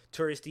like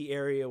touristy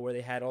area where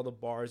they had all the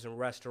bars and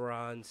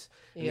restaurants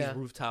and these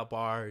rooftop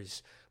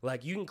bars.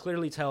 Like you can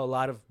clearly tell a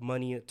lot of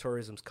money at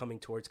tourism's coming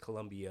towards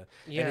Colombia,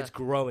 and it's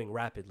growing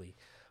rapidly.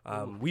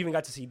 We even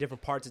got to see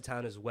different parts of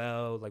town as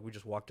well. Like we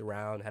just walked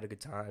around, had a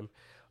good time.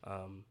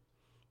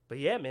 But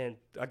yeah, man,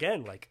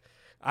 again, like.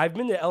 I've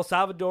been to El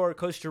Salvador,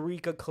 Costa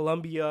Rica,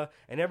 Colombia,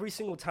 and every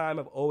single time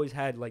I've always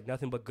had like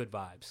nothing but good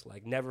vibes.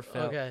 Like never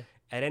felt at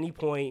any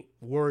point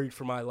worried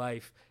for my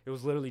life. It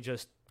was literally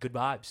just good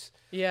vibes.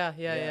 Yeah.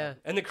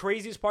 And the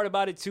craziest part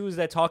about it too is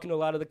that talking to a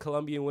lot of the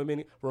Colombian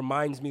women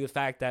reminds me the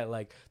fact that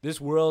like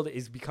this world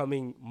is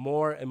becoming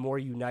more and more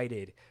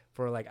united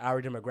for like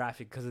our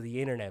demographic because of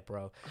the internet,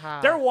 bro.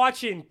 They're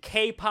watching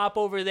K-pop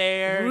over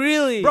there.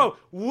 Really? Bro,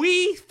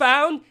 we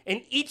found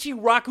an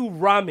Ichiraku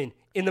ramen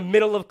in the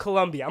middle of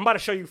Colombia. I'm about to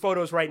show you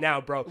photos right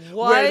now, bro.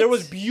 What? Where there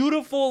was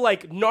beautiful,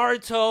 like,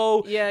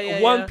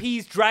 Naruto, One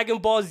Piece, Dragon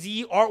Ball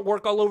Z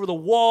artwork all over the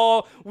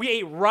wall. We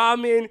ate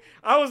ramen.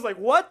 I was like,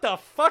 what the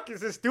fuck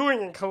is this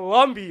doing in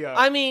Colombia?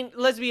 I mean,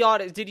 let's be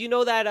honest. Did you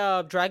know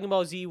that Dragon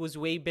Ball Z was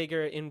way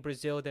bigger in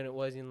Brazil than it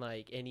was in,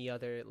 like, any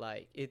other,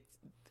 like, it's...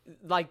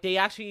 Like, they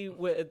actually,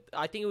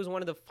 I think it was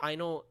one of the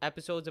final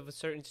episodes of a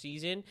certain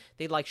season.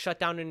 They, like, shut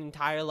down an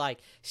entire, like,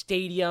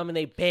 stadium, and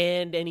they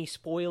banned any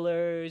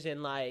spoilers,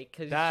 and, like,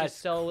 because it's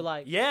just so,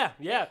 like... Yeah.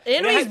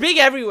 Anime's big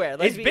everywhere.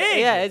 It's big.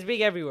 Yeah, it's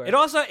big everywhere.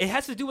 It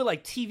has to do with,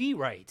 like, TV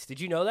rights. Did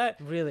you know that?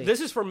 Really?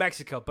 This is for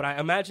Mexico, but I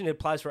imagine it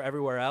applies for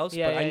everywhere else.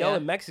 But I know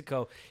in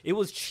Mexico, it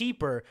was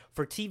cheaper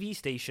for TV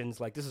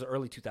stations, like, this is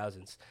early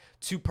 2000s,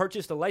 to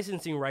purchase the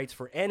licensing rights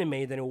for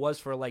anime than it was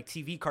for, like,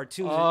 TV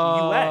cartoons in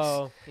the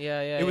U.S.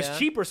 Yeah. It was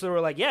cheaper, so they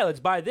were like, yeah, let's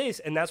buy this.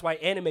 And that's why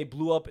anime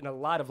blew up in a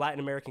lot of Latin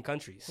American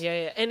countries.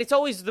 Yeah. And it's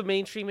always the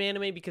mainstream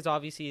anime because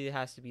obviously it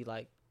has to be,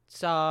 like,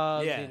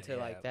 subbed into,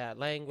 like, that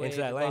language.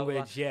 Into that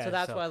language, yeah. So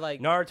that's why, like...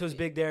 Naruto's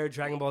big there.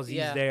 Dragon Ball Z's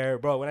there.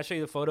 Bro, when I show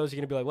you the photos, you're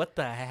going to be like, what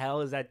the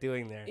hell is that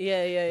doing there?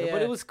 Yeah.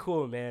 But it was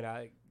cool,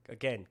 man.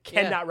 again,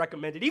 cannot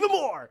recommend it even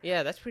more.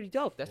 Yeah, that's pretty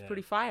dope. That's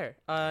pretty fire.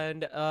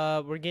 And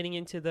we're getting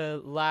into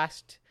the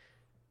last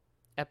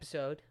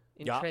episode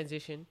in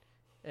transition.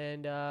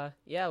 And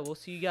we'll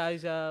see you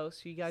guys.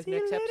 See you guys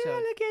next episode.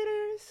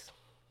 Alligators.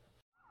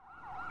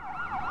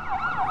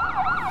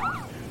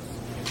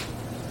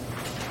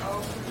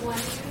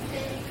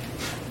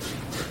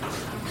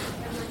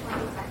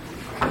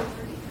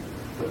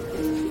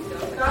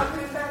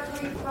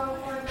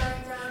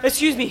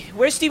 Excuse me,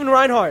 where's Steven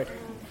Reinhardt?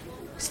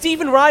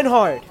 Steven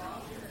Reinhardt!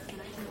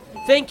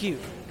 Thank you.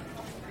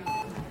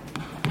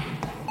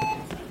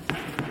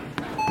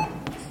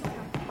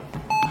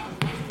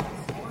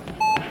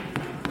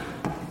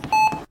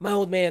 My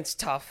old man's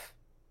tough.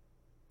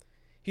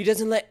 He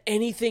doesn't let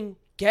anything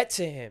get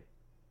to him.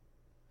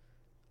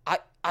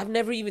 I've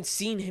never even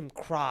seen him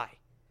cry.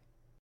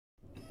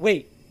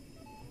 Wait,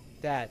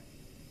 Dad.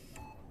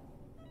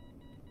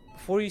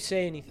 Before you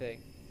say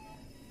anything,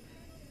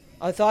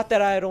 I thought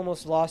that I had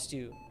almost lost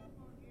you.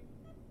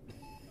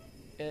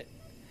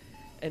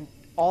 And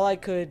all I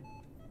could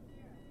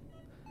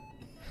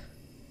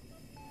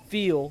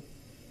feel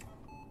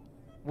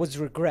was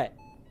regret.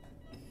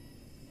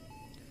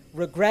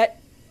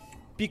 Regret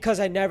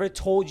because I never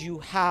told you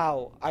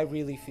how I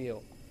really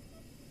feel.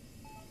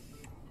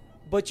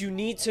 But you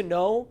need to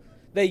know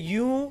that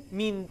you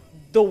mean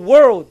the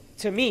world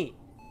to me.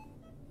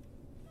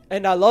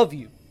 And I love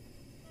you.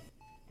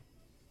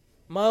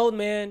 My old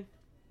man,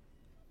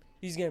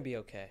 he's gonna be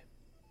okay.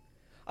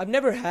 I've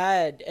never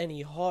had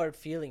any hard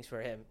feelings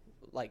for him.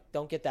 Like,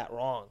 don't get that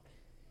wrong.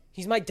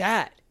 He's my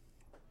dad.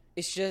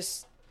 It's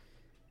just,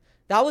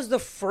 that was the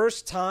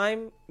first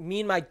time me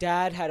and my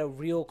dad had a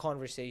real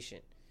conversation.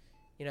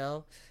 You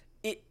know?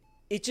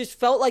 It just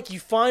felt like he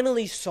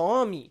finally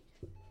saw me.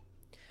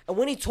 And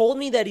when he told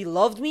me that he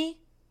loved me,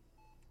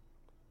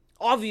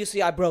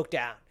 obviously I broke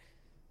down.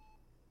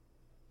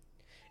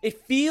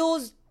 It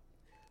feels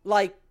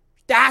like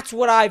that's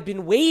what I've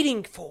been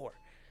waiting for.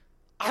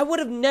 I would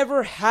have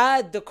never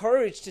had the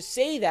courage to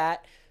say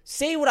that,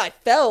 say what I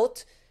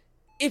felt,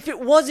 if it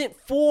wasn't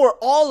for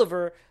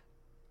Oliver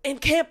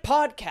and Camp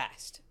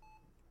Podcast.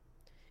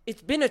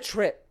 It's been a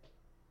trip.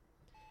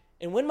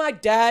 And when my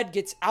dad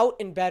gets out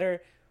and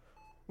better,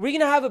 we're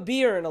going to have a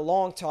beer and a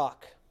long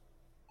talk.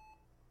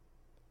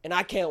 And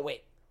I can't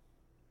wait.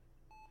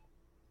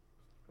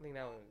 I think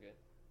that one was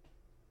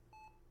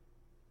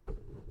good.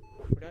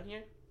 We're done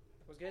here?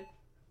 Was good?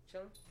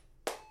 Chilling?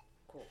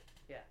 Cool.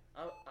 Yeah.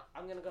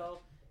 I'm going to go.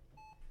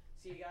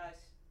 See you guys.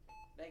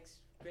 Thanks.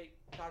 Great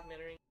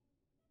documentary.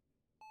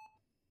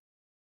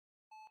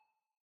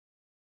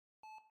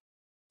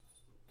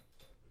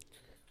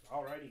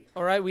 Alrighty.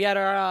 All right. We had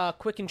our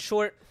quick and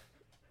short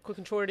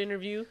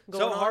interview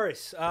going on. So,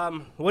 Horace,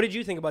 what did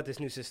you think about this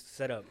new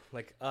setup?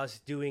 Like us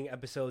doing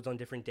episodes on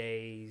different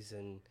days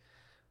and...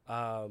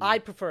 I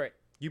prefer it.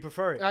 You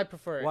prefer it? I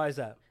prefer it. Why is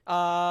that?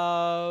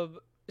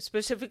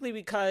 Specifically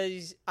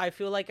because I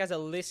feel like as a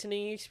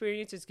listening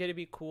experience, it's going to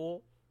be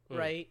cool,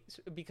 right?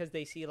 Because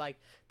they see, like,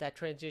 that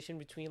transition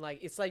between, like,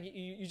 it's like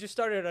you just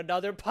started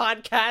another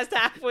podcast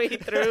halfway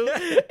through,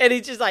 and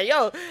it's just like,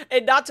 yo,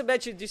 and not to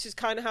mention, this is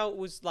kind of how it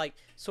was, like,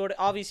 sort of,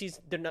 obviously,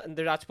 they're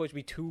not supposed to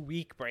be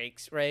 2-week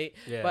breaks, right?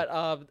 Yeah.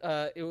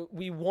 But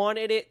we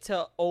wanted it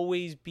to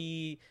always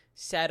be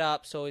set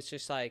up so it's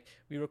just like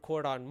we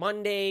record on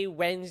Monday,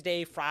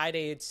 Wednesday,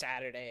 Friday, and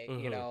Saturday,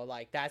 you know,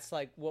 like, that's,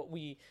 like, what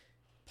we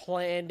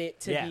planned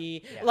it to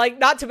be. Like,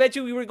 not to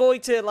mention we were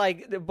going to,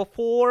 like,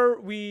 before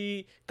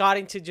we got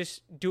into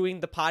just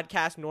doing the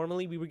podcast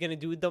normally, we were going to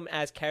do them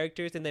as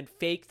characters and then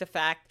fake the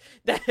fact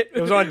that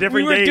it was on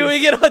different days. We were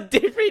doing it on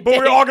different days. But we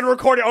were all going to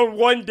record it on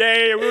one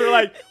day, and we were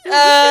like,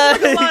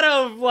 like a lot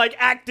of, like,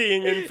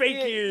 acting and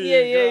faking.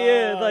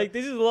 Yeah. Like,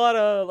 this is a lot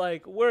of,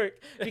 like, work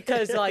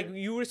because, like,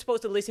 you were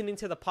supposed to listen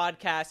into the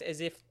podcast as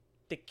if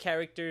the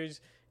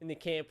characters in the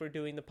camp were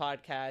doing the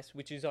podcast,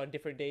 which is on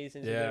different days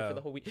and for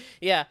the whole week.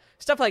 Yeah,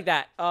 stuff like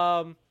that.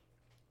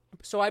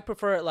 So I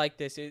prefer it like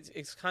this.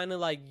 It's kind of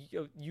like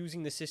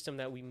using the system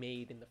that we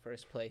made in the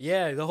first place.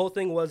 Yeah, the whole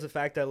thing was the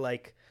fact that,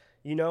 like,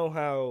 you know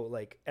how,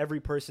 like,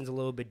 every person's a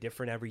little bit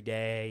different every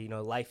day. You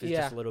know, life is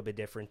just a little bit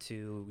different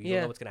too. You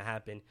don't know what's going to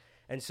happen.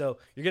 And so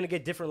you're going to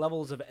get different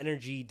levels of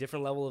energy,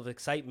 different level of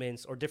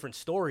excitements, or different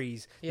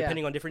stories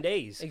depending on different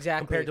days.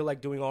 Exactly. Compared to,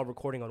 like, doing all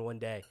recording on one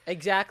day.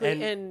 Exactly.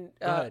 And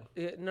go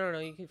ahead. No,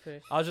 you can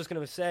finish. I was just going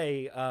to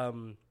say,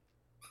 I'm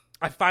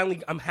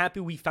happy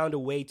we found a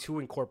way to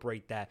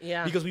incorporate that.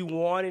 Yeah. Because we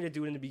wanted to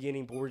do it in the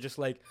beginning, but we're just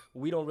like,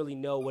 we don't really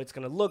know what it's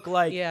going to look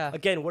like. Yeah.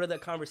 Again, what are the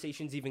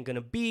conversations even going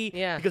to be?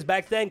 Yeah. Because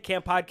back then,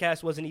 Camp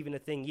Podcast wasn't even a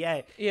thing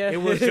yet. Yeah.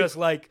 It was just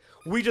like,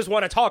 we just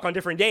want to talk on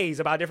different days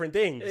about different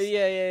things.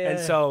 Yeah. And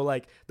so,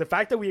 like, the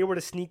fact that we're able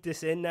to sneak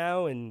this in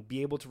now and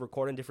be able to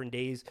record on different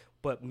days,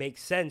 but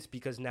makes sense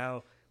because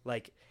now,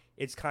 like,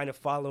 it's kind of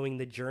following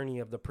the journey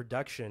of the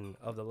production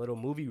of the little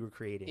movie we're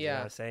creating. You know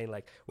what I'm saying?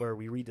 Like, where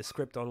we read the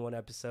script on one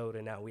episode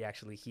and now we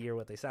actually hear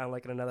what they sound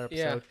like in another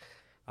episode.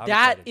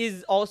 That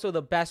is also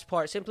the best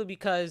part, simply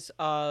because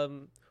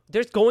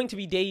there's going to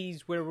be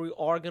days where we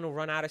are going to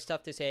run out of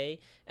stuff to say,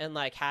 and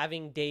like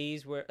having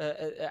days where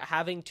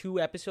having 2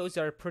 episodes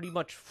that are pretty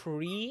much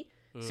free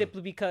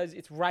simply because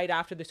it's right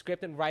after the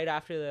script and right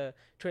after the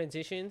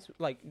transitions,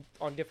 like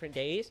on different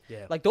days.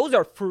 Yeah. Like those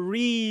are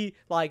free,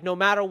 like no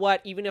matter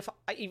what, even if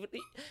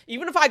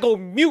I go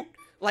mute,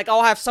 like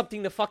I'll have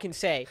something to fucking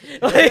say.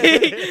 like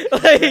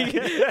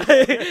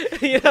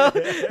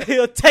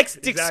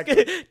text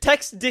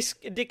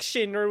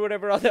diction or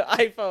whatever on the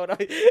iPhone.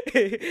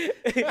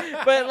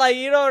 But like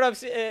you know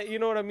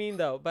what I mean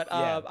though. But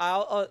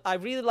I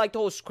really like the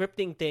whole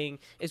scripting thing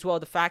as well.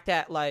 The fact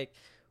that like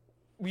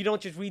we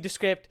don't just read the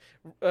script,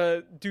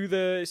 do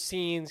the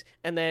scenes,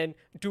 and then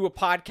do a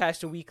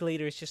podcast a week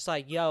later. It's just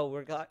like, yo,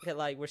 we're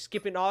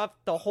skipping off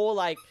the whole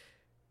like,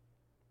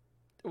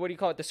 what do you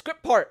call it? The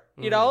script part,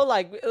 you know,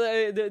 like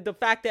the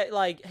fact that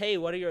like, hey,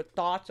 what are your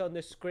thoughts on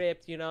the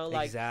script? You know,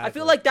 like I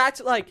feel like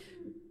that's like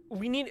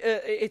we need.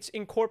 It's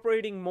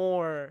incorporating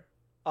more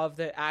of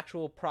the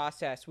actual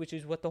process, which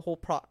is what the whole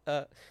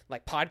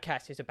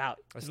podcast is about.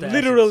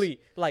 Literally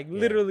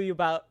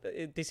about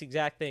this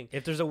exact thing.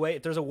 If there's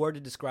a word to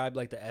describe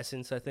like the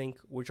essence, I think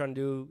we're trying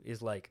to do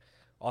is like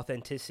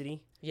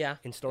authenticity. Yeah.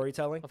 In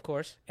storytelling, of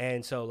course.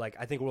 And so like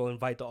I think we'll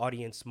invite the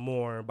audience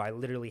more by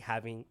literally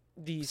having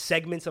these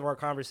segments of our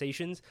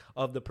conversations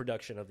of the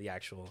production of the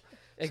actual.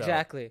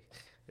 Exactly.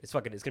 So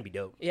it's gonna be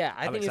dope. Yeah,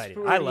 I'm excited.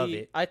 I love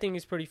it. I think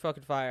it's pretty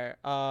fucking fire.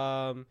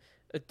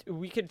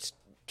 We could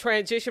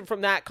transition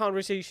from that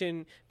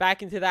conversation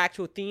back into the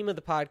actual theme of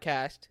the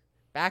podcast,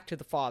 back to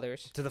the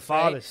fathers. To the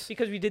fathers. Right?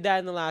 Because we did that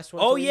in the last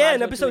one. Oh, so yeah,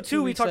 in episode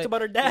 2, we talked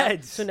about our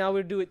dads. Yeah. So now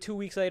we'll do it 2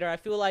 weeks later. I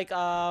feel like,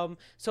 the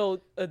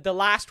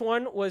last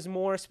one was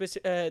more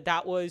specific.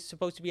 That was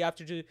supposed to be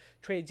after the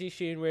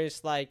transition where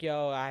it's like,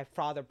 yo, I have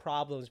father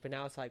problems, but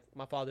now it's like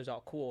my father's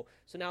all cool.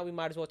 So now we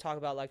might as well talk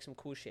about like some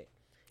cool shit.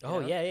 Oh,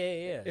 know?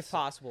 Yeah. If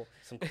possible.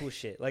 Some cool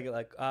shit. Like,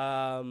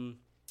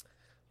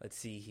 let's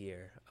see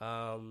here.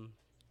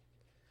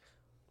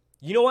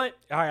 You know what?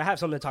 All right, I have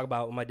something to talk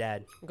about with my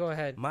dad. Go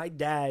ahead. My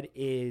dad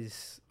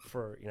is,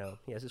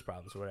 he has his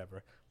problems or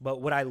whatever.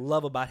 But what I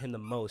love about him the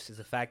most is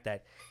the fact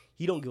that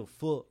he don't give a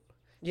fuck.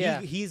 Yeah.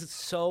 He's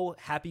so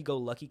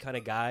happy-go-lucky kind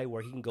of guy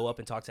where he can go up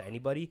and talk to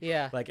anybody.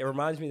 Yeah. Like, it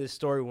reminds me of this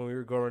story when we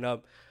were growing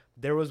up.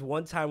 There was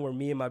one time where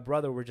me and my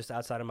brother were just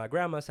outside of my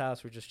grandma's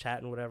house. We're just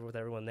chatting, whatever, with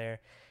everyone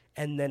there.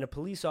 And then a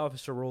police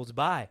officer rolls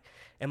by.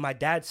 And my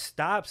dad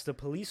stops the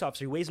police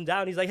officer. He waves him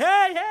down. He's like,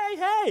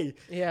 hey.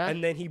 Yeah.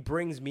 And then he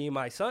brings me and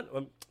my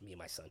brother. Me and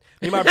my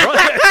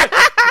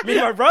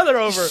brother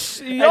over.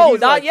 No,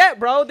 not like, yet,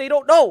 bro. They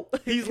don't know.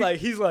 He's like,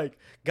 he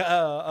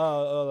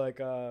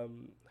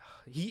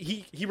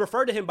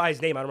referred to him by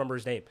his name. I don't remember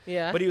his name.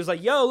 Yeah. But he was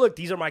like, yo, look,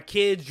 these are my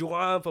kids,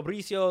 Juan,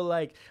 Fabricio.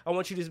 Like, I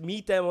want you to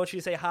meet them. I want you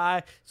to say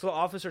hi. So the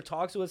officer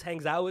talks to us,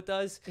 hangs out with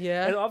us.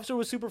 Yeah. And the officer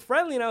was super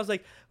friendly. And I was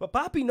like, but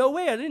Papi, no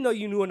way. I didn't know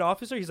you knew an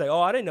officer. He's like,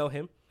 oh, I didn't know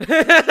him.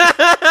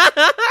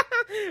 I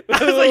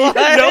was like, you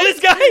didn't know this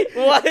guy?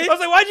 What? I was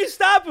like, why'd you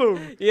stop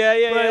him?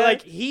 Yeah.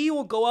 Like, he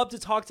will go up to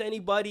talk to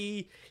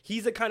anybody.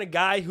 He's the kind of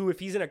guy who, if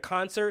he's in a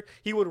concert,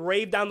 he would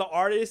rave down the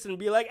artist and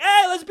be like,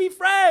 hey, let's be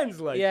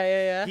friends. Like,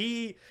 yeah.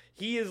 He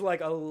is like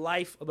a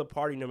life of the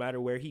party no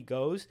matter where he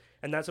goes.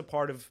 And that's a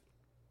part of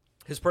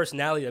his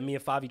personality that me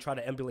and Favi try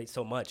to emulate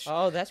so much.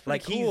 Oh, that's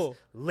pretty cool. He's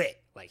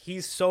lit. Like,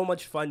 he's so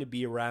much fun to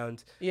be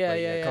around. Yeah.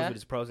 It comes with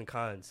his pros and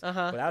cons.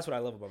 But that's what I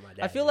love about my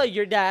dad. I feel like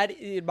your dad,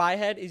 in my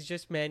head, is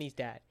just Manny's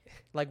dad.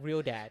 Like,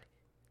 real dad.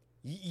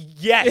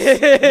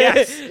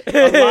 Yes.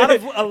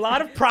 A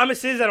lot of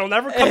promises that'll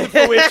never come to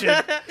fruition.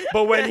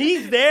 But when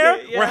he's there,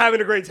 we're having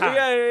a great time.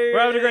 We're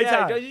having a great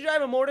time. Did you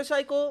drive a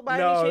motorcycle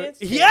by any chance?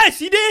 Yes,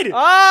 he did.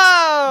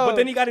 Oh. But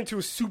then he got into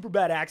a super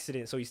bad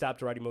accident, so he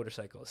stopped riding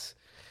motorcycles.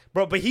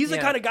 Bro, but he's the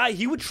kind of guy,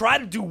 he would try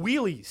to do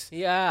wheelies.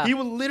 Yeah. He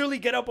would literally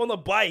get up on the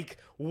bike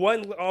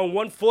on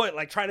one foot,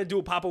 like trying to do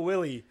a Papa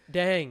Willie.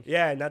 Dang.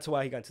 Yeah, and that's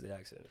why he got into the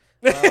accident.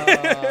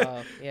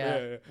 That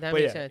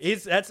makes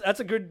sense. That's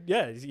a good,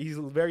 he's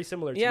very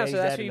similar to Manny's dad. Yeah, so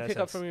that's what you pick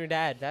up from your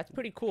dad. That's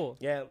pretty cool.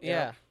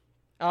 Yeah.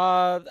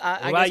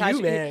 I guess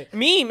man?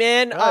 Me,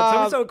 man.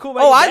 Tell me something cool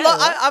about your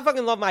dad. I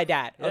fucking love my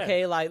dad. Yeah.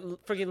 Okay, like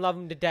freaking love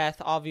him to death.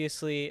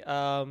 Obviously,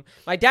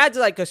 my dad's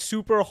like a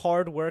super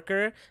hard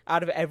worker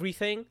out of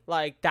everything.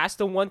 Like that's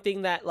the one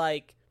thing that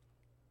like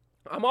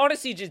I'm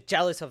honestly just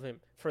jealous of him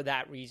for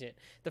that reason.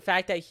 The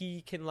fact that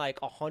he can like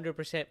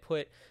 100%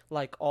 put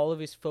like all of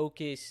his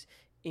focus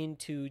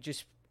into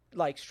just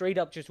like straight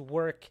up just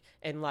work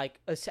and like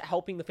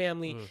helping the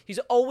family. He's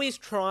always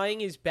trying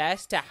his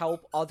best to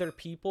help other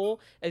people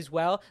as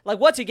well. Like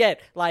once again,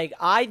 like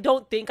I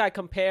don't think I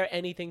compare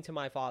anything to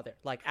my father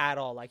like at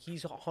all. Like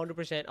he's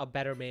 100% a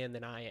better man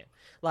than I am.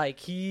 Like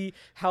he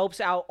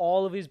helps out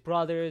all of his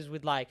brothers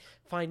with like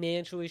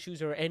financial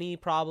issues or any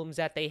problems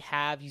that they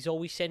have. He's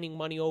always sending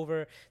money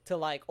over to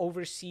like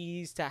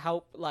overseas to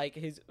help like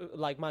his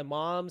like my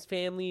mom's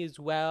family as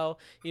well,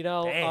 you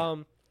know.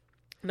 Damn.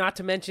 Not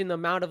to mention the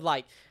amount of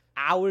like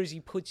hours he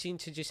puts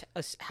into just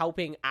us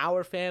helping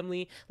our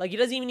family. Like, he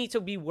doesn't even need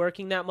to be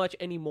working that much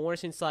anymore,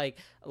 since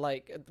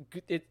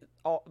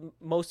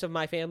most of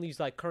my family's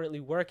like currently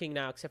working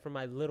now, except for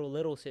my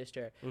little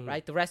sister,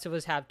 right? The rest of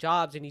us have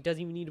jobs, and he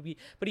doesn't even need to be,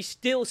 but he's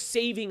still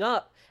saving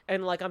up.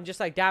 And like, I'm just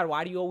like, Dad,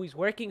 why are you always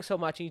working so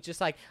much? And he's just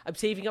like, I'm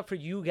saving up for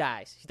you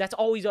guys. That's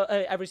always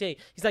ever saying.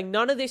 He's like,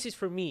 none of this is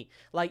for me.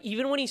 Like,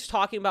 even when he's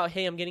talking about,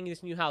 hey, I'm getting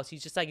this new house,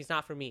 he's just like, it's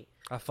not for me.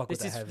 I fuck with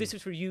that heavy. This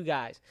is for you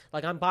guys.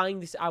 Like, I'm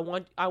buying this. I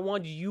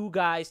want you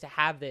guys to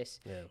have this.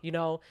 Yeah. You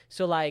know.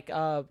 So like,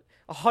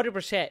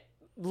 100%.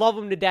 Love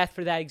him to death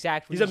for that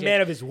exact reason. He's a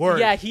man of his word.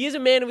 Yeah, he is a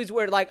man of his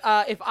word. Like,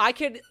 if I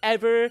could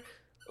ever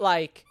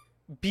like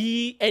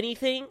be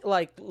anything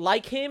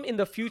like him in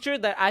the future,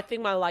 that I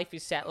think my life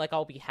is set. Like,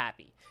 I'll be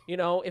happy. You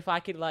know, if I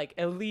could like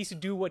at least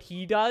do what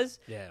he does.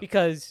 Yeah.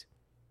 Because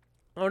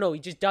I don't know, he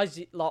just does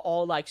it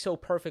all like so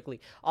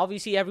perfectly.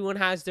 Obviously, everyone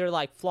has their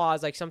like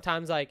flaws. Like,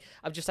 sometimes like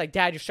I'm just like,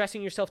 Dad, you're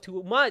stressing yourself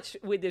too much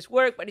with this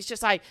work. But it's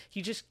just like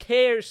he just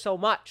cares so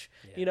much,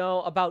 you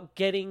know, about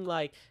getting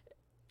like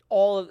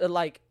all of the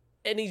like.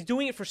 And he's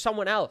doing it for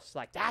someone else.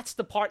 Like, that's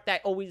the part that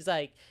always,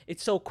 like,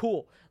 it's so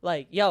cool.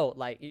 Like, yo,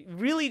 like,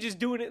 really just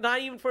doing it, not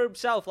even for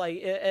himself.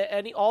 Like,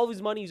 all of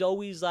his money is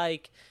always,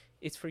 like,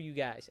 it's for you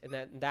guys. And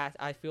that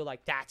I feel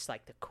like that's,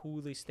 like, the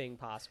coolest thing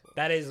possible.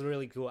 That is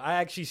really cool. I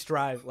actually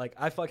strive. Like,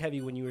 I fuck heavy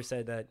when you were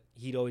said that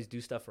he'd always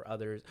do stuff for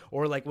others.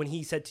 Or, like, when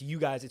he said to you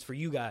guys, it's for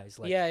you guys.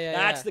 Like,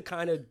 that's the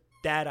kind of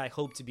dad I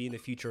hope to be in the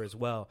future as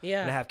well.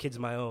 Yeah. And I have kids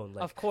of my own.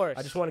 Like, of course.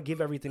 I just want to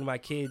give everything to my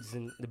kids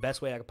in the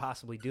best way I could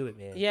possibly do it,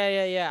 man.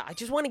 Yeah. I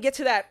just want to get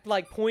to that,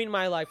 like, point in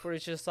my life where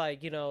it's just,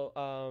 like, you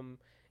know,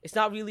 it's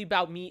not really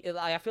about me.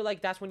 I feel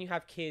like that's when you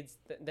have kids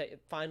that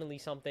finally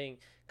something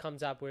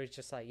comes up where it's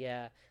just like,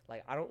 yeah,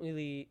 like,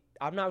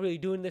 I'm not really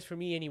doing this for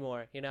me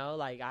anymore, you know?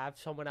 Like, I have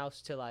someone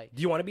else to, like.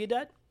 Do you want to be a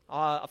dad?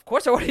 Of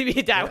course I want to be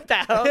a dad. What the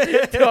hell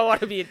do I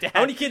want to be a dad?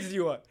 How many kids do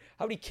you want?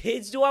 How many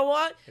kids do I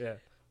want? Yeah.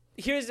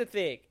 Here's the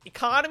thing,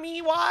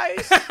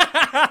 economy-wise.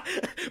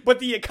 But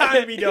the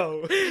economy,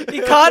 though.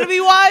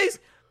 Economy-wise,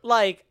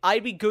 like,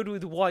 I'd be good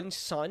with one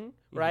son,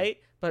 right?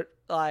 But,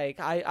 like,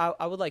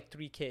 I would like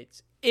 3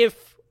 kids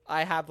if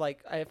I'm,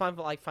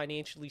 like,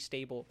 financially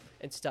stable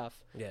and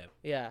stuff. Yeah.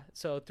 Yeah,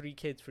 so 3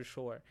 kids for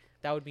sure.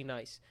 That would be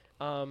nice.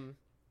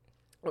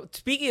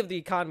 Speaking of the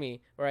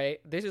economy, right,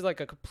 this is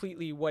like a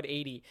completely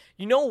 180.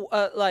 You know,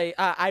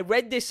 I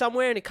read this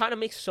somewhere and it kind of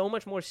makes so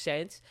much more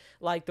sense.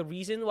 Like, the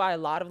reason why a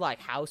lot of like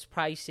house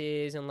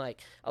prices and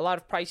like a lot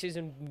of prices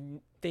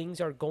and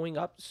things are going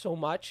up so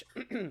much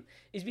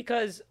is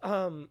because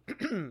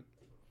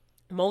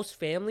most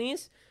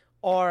families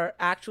are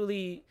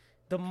actually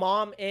the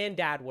mom and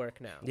dad work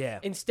now. Yeah.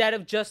 Instead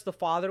of just the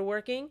father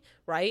working,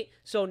 right?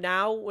 So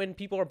now when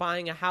people are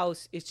buying a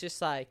house, it's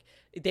just like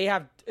they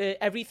have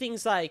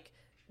everything's like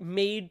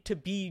made to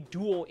be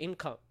dual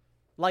income.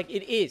 Like,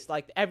 it is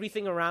like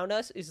everything around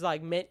us is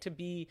like meant to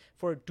be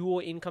for a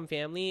dual income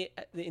family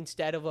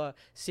instead of a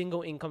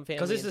single income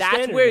family. Because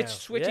that's where it's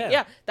switching.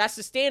 Yeah, that's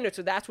the standard.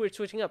 So that's where it's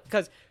switching up,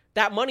 because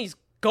that money's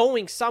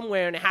going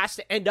somewhere and it has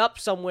to end up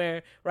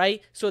somewhere,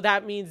 right? So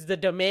that means the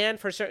demand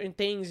for certain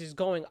things is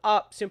going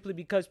up simply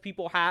because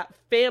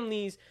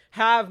families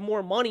have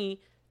more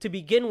money to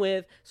begin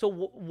with. So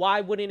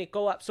why wouldn't it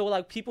go up? So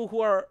like, people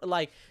who are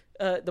like,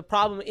 the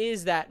problem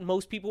is that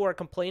most people who are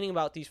complaining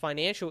about these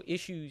financial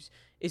issues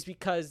is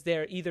because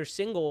they're either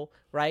single,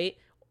 right?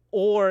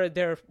 Or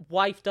their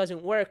wife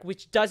doesn't work,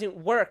 which doesn't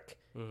work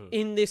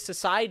in this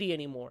society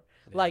anymore.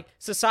 Yeah. Like,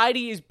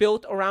 society is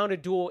built around a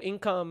dual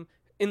income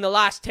in the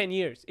last 10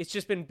 years. It's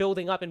just been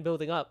building up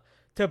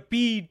to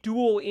be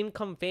dual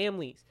income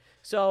families.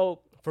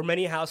 So for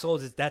many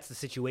households, that's the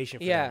situation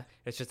for them.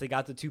 It's just they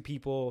got the 2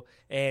 people.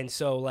 And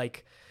so,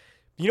 like,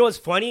 you know what's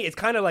funny? It's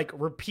kind of like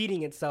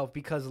repeating itself,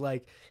 because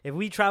like if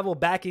we travel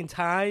back in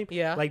time,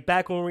 like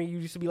back when we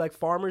used to be like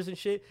farmers and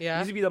shit, it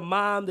used to be the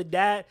mom, the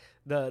dad,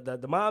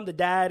 the mom, the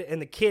dad,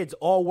 and the kids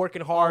all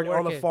working hard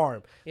on the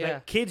farm.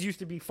 Like, kids used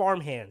to be farm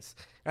hands.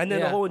 And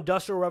then the whole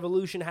Industrial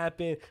Revolution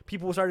happened.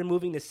 People started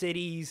moving to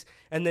cities.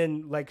 And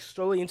then, like,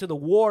 slowly into the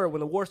war, when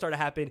the war started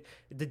to happen,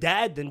 the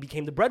dad then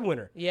became the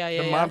breadwinner.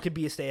 The mom could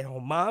be a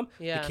stay-at-home mom.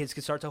 The kids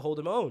could start to hold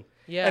their own.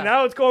 And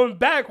now it's going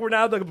back, where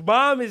now the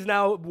mom is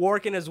now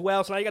working as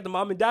well. So now you got the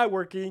mom and dad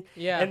working.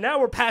 And now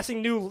we're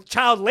passing new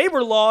child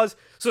labor laws.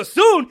 So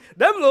soon,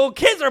 them little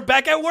kids are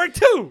back at work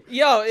too.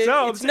 Yo,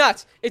 it's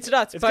nuts. It's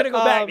nuts. It's going to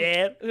go back,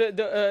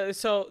 man.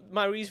 So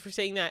my reason for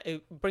saying that,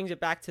 it brings it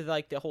back to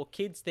like the whole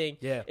kids thing.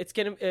 Yeah. It's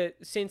going to,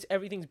 since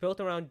everything's built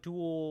around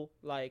dual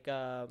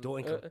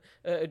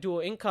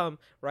income,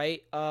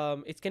 right?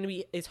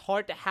 It's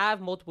hard to have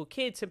multiple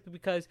kids simply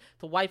because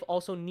the wife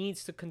also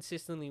needs to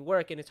consistently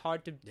work, and it's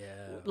hard to,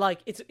 like,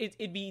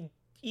 it'd be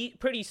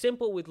pretty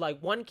simple with like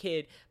 1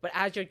 kid, but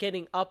as you're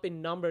getting up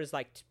in numbers,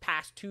 like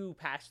past 2,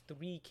 past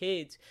 3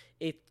 kids,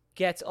 it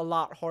gets a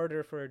lot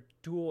harder for a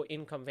dual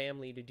income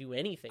family to do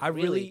anything. I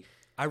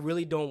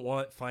really don't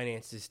want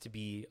finances to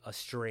be a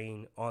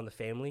strain on the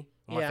family,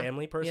 my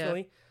family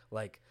personally.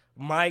 Like,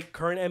 my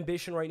current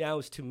ambition right now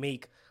is to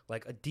make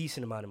like a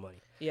decent amount of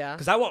money. Yeah.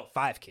 Because I want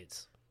 5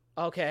 kids.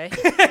 Okay.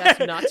 That's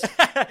nuts.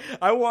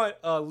 I want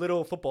a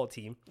little football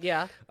team.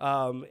 Yeah.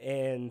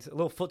 And a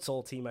little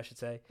futsal team, I should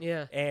say.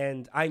 Yeah.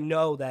 And I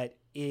know that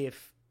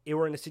if it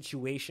were in a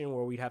situation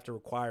where we'd have to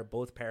require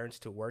both parents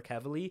to work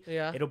heavily,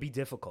 it'll be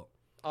difficult.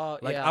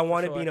 Like, I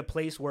want to be in a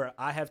place where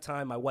I have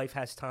time, my wife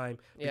has time,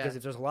 because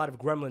if there's a lot of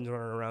gremlins running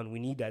around, we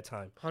need that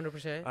time.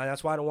 100%. And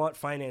that's why I don't want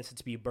finances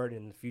to be a burden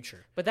in the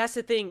future. But that's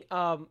the thing.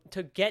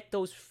 To get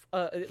those,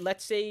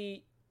 let's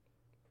say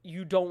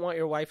you don't want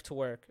your wife to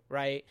work,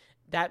 right?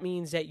 That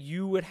means that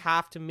you would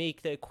have to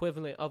make the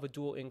equivalent of a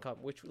dual income,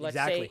 which let's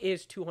say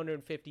is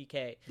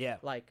 $250K. Yeah.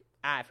 Like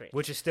average.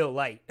 Which is still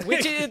light.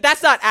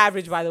 That's not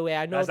average, by by the way.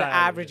 I know That's the not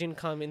average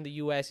income in the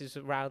U.S. is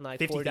around like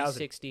 50,000. 40,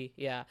 60.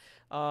 Yeah.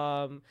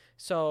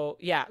 So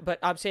yeah, but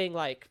I'm saying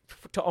like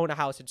to own a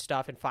house and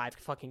stuff and 5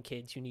 fucking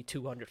kids, you need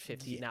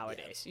 250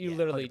 nowadays. You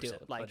literally do.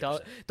 Like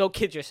 100%. Don't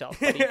kid yourself,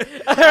 buddy.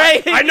 All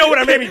right. I know what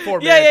I'm aiming for,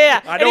 man.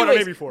 Yeah. I know what I'm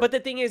aiming for. But the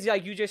thing is,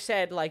 like you just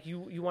said, like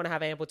you want to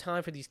have ample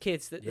time for these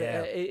kids.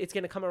 It's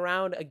gonna come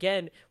around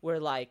again where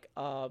like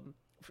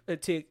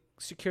to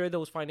secure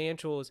those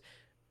financials.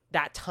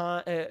 That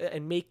time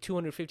and make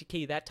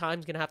 $250K, that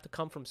time's gonna have to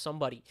come from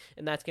somebody,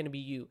 and that's gonna be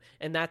you.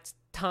 And that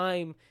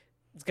time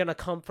is gonna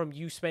come from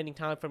you spending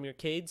time from your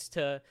kids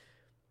to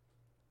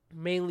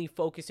mainly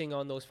focusing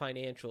on those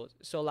financials.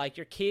 So like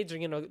your kids are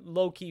gonna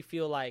low key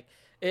feel like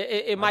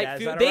it might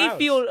feel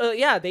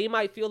they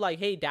might feel like,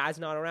 hey, dad's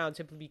not around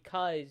simply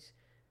because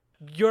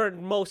you're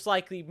most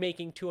likely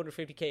making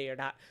 $250K or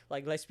not.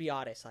 Like, let's be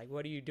honest. Like,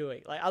 what are you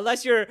doing? Like,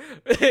 unless you're,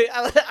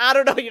 I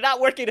don't know, you're not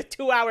working a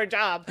 2-hour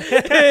job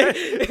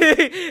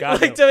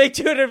like to make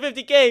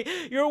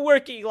 $250K. You're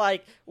working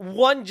like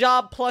one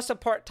job plus a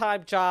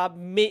part-time job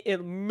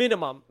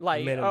minimum.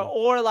 Like,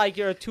 or like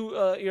you're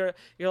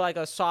you're like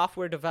a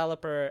software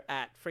developer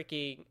at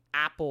freaking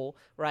Apple,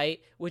 right?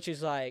 Which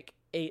is like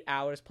 8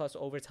 hours plus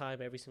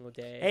overtime every single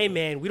day. Hey,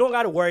 man, we don't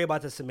got to worry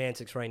about the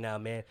semantics right now,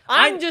 man.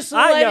 I'm just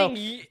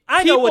letting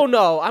people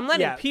know. I'm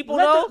letting people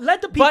know.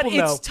 Let the people know. But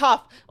it's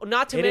tough.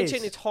 Not to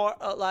mention, it's hard.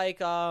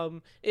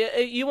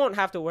 You won't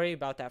have to worry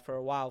about that for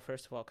a while,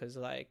 first of all, because,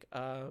 like...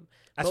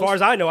 as far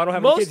as I know, I don't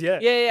have any kids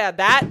yet. Yeah.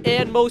 That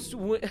and most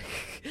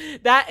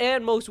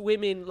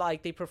women,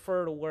 like, they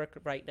prefer to work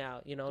right now.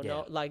 You know,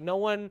 no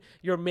one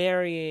you're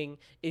marrying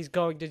is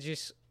going to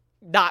just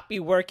not be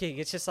working.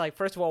 It's just like,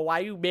 first of all, why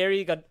are you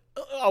marrying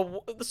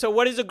so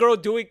what is a girl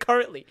doing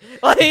currently?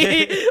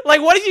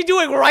 Like what is she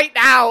doing right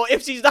now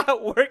if she's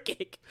not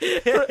working?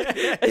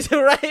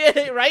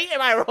 right?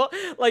 Am I wrong?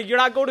 Like, you're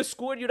not going to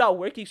school and you're not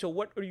working, so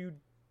what are you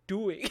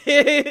doing?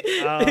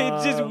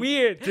 It's just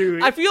weird,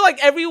 dude. I feel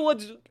like everyone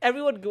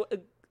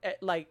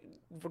like,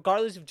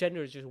 regardless of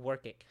gender, is just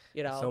working.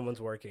 You know, someone's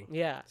working.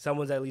 Yeah,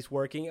 someone's at least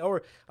working.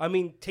 Or I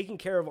mean, taking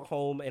care of a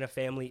home and a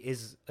family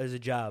is a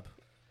job.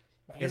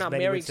 You're not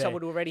marrying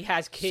someone who already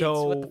has kids.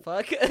 So, what the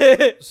fuck?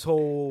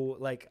 So,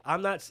 like,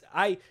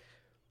 I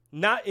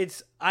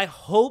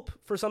hope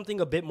for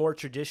something a bit more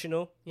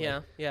traditional.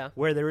 Yeah.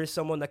 Where there is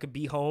someone that could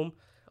be home.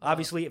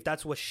 Obviously, if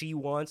that's what she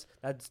wants,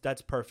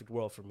 that's perfect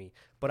world for me.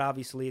 But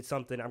obviously, it's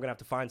something I'm gonna have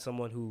to find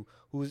someone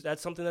who's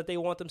that's something that they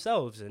want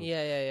themselves. And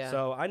yeah.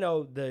 So I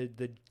know the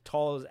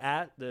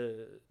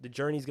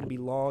journey's gonna be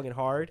long and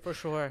hard for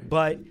sure.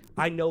 But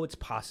I know it's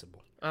possible.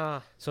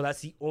 So that's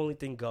the only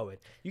thing going.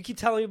 You keep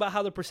telling me about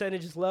how the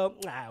percentage is low.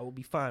 We'll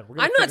be fine.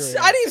 I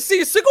didn't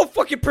see a single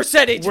fucking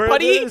percentage,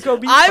 buddy. I was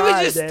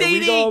just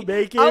stating. I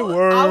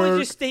was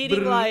just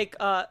stating like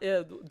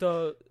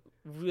the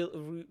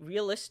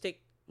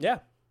realistic. Yeah.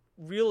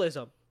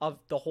 Realism of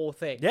the whole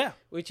thing. Yeah.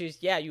 Which is,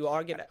 you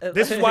are gonna.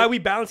 This is why we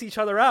balance each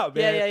other out,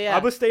 man. Yeah.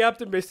 I'm gonna stay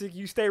optimistic.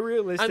 You stay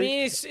realistic. I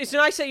mean, it's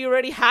nice that you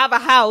already have a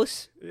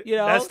house. You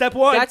know, that's step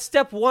one. That's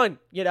step one.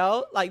 You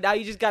know, like, now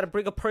you just gotta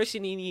bring a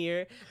person in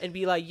here and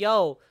be like,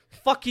 "Yo,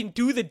 fucking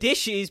do the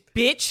dishes,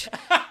 bitch."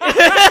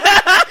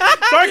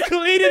 Start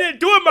cleaning and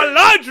doing my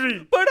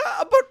laundry. But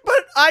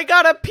I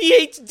got a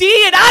PhD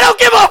and I don't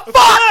give a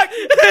fuck.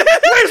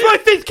 Where's my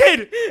 5th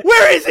kid?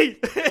 Where is he?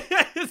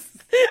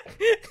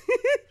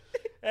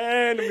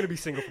 And I'm going to be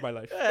single for my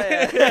life.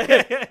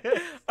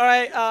 All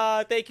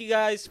right. Thank you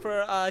guys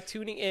for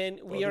tuning in.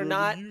 We are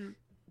not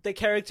the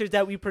characters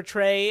that we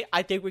portray.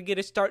 I think we're going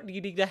to start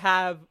needing to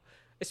have,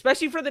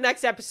 especially for the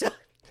next episode.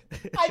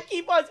 I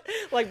keep on,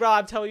 like, bro,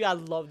 I'm telling you, I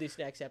love this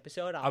next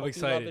episode. I'm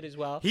excited. Love it as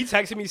well. He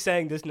texted me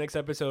saying this next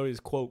episode is,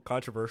 quote,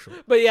 controversial.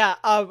 But yeah,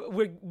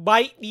 we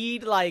might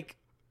need, like,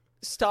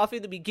 stuff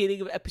in the beginning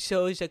of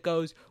episodes that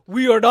goes,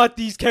 we are not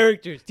these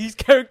characters. These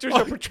characters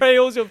are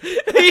portrayals of... We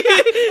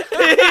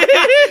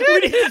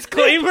need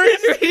disclaimers?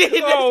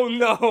 Oh,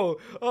 no.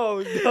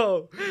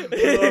 Oh,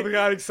 I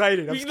got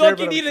excited. I'm scared,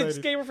 you need a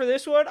disclaimer for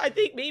this one? I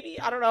think maybe.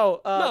 I don't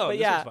know. But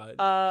yeah. Fine.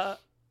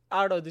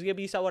 I don't know. There's going to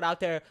be someone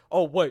out there.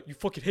 Oh, what? You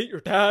fucking hate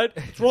your dad?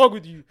 What's wrong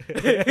with you?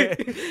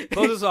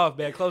 Close us off,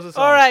 man. Close us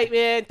off. All right,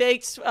 man.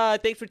 Thanks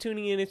for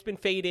tuning in. It's been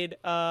Faded.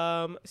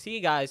 See you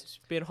guys. It's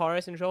been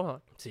Horace and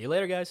Johan. See you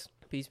later, guys.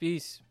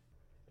 Peace.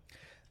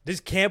 This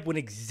camp went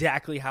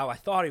exactly how I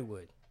thought it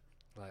would.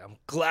 Like, I'm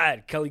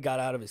glad Kelly got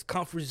out of his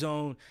comfort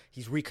zone.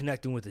 He's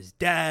reconnecting with his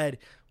dad.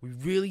 We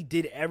really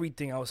did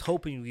everything I was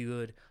hoping we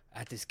would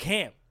at this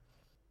camp.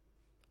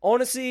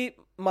 Honestly,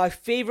 my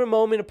favorite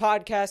moment of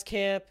podcast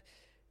camp,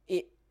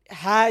 it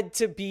had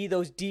to be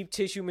those deep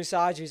tissue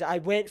massages. I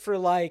went for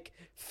like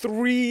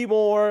 3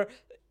 more.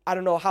 I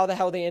don't know how the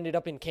hell they ended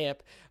up in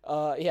camp.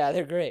 Yeah,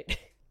 they're great.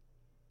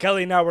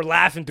 Kelly and I were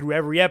laughing through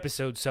every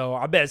episode, so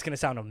I bet it's going to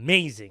sound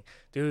amazing.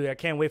 Dude, I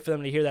can't wait for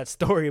them to hear that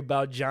story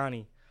about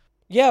Johnny.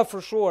 Yeah,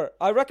 for sure.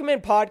 I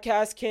recommend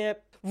podcast camp.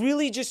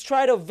 Really just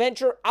try to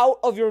venture out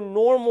of your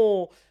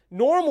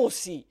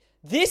normalcy.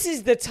 This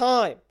is the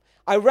time.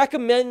 I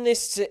recommend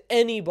this to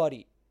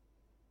anybody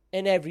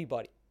and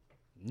everybody.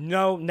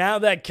 No, now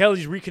that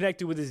Kelly's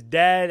reconnected with his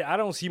dad, I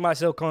don't see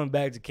myself coming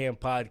back to Camp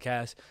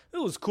Podcast. It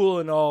was cool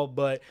and all,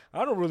 but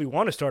I don't really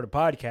want to start a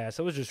podcast.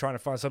 I was just trying to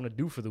find something to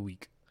do for the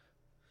week.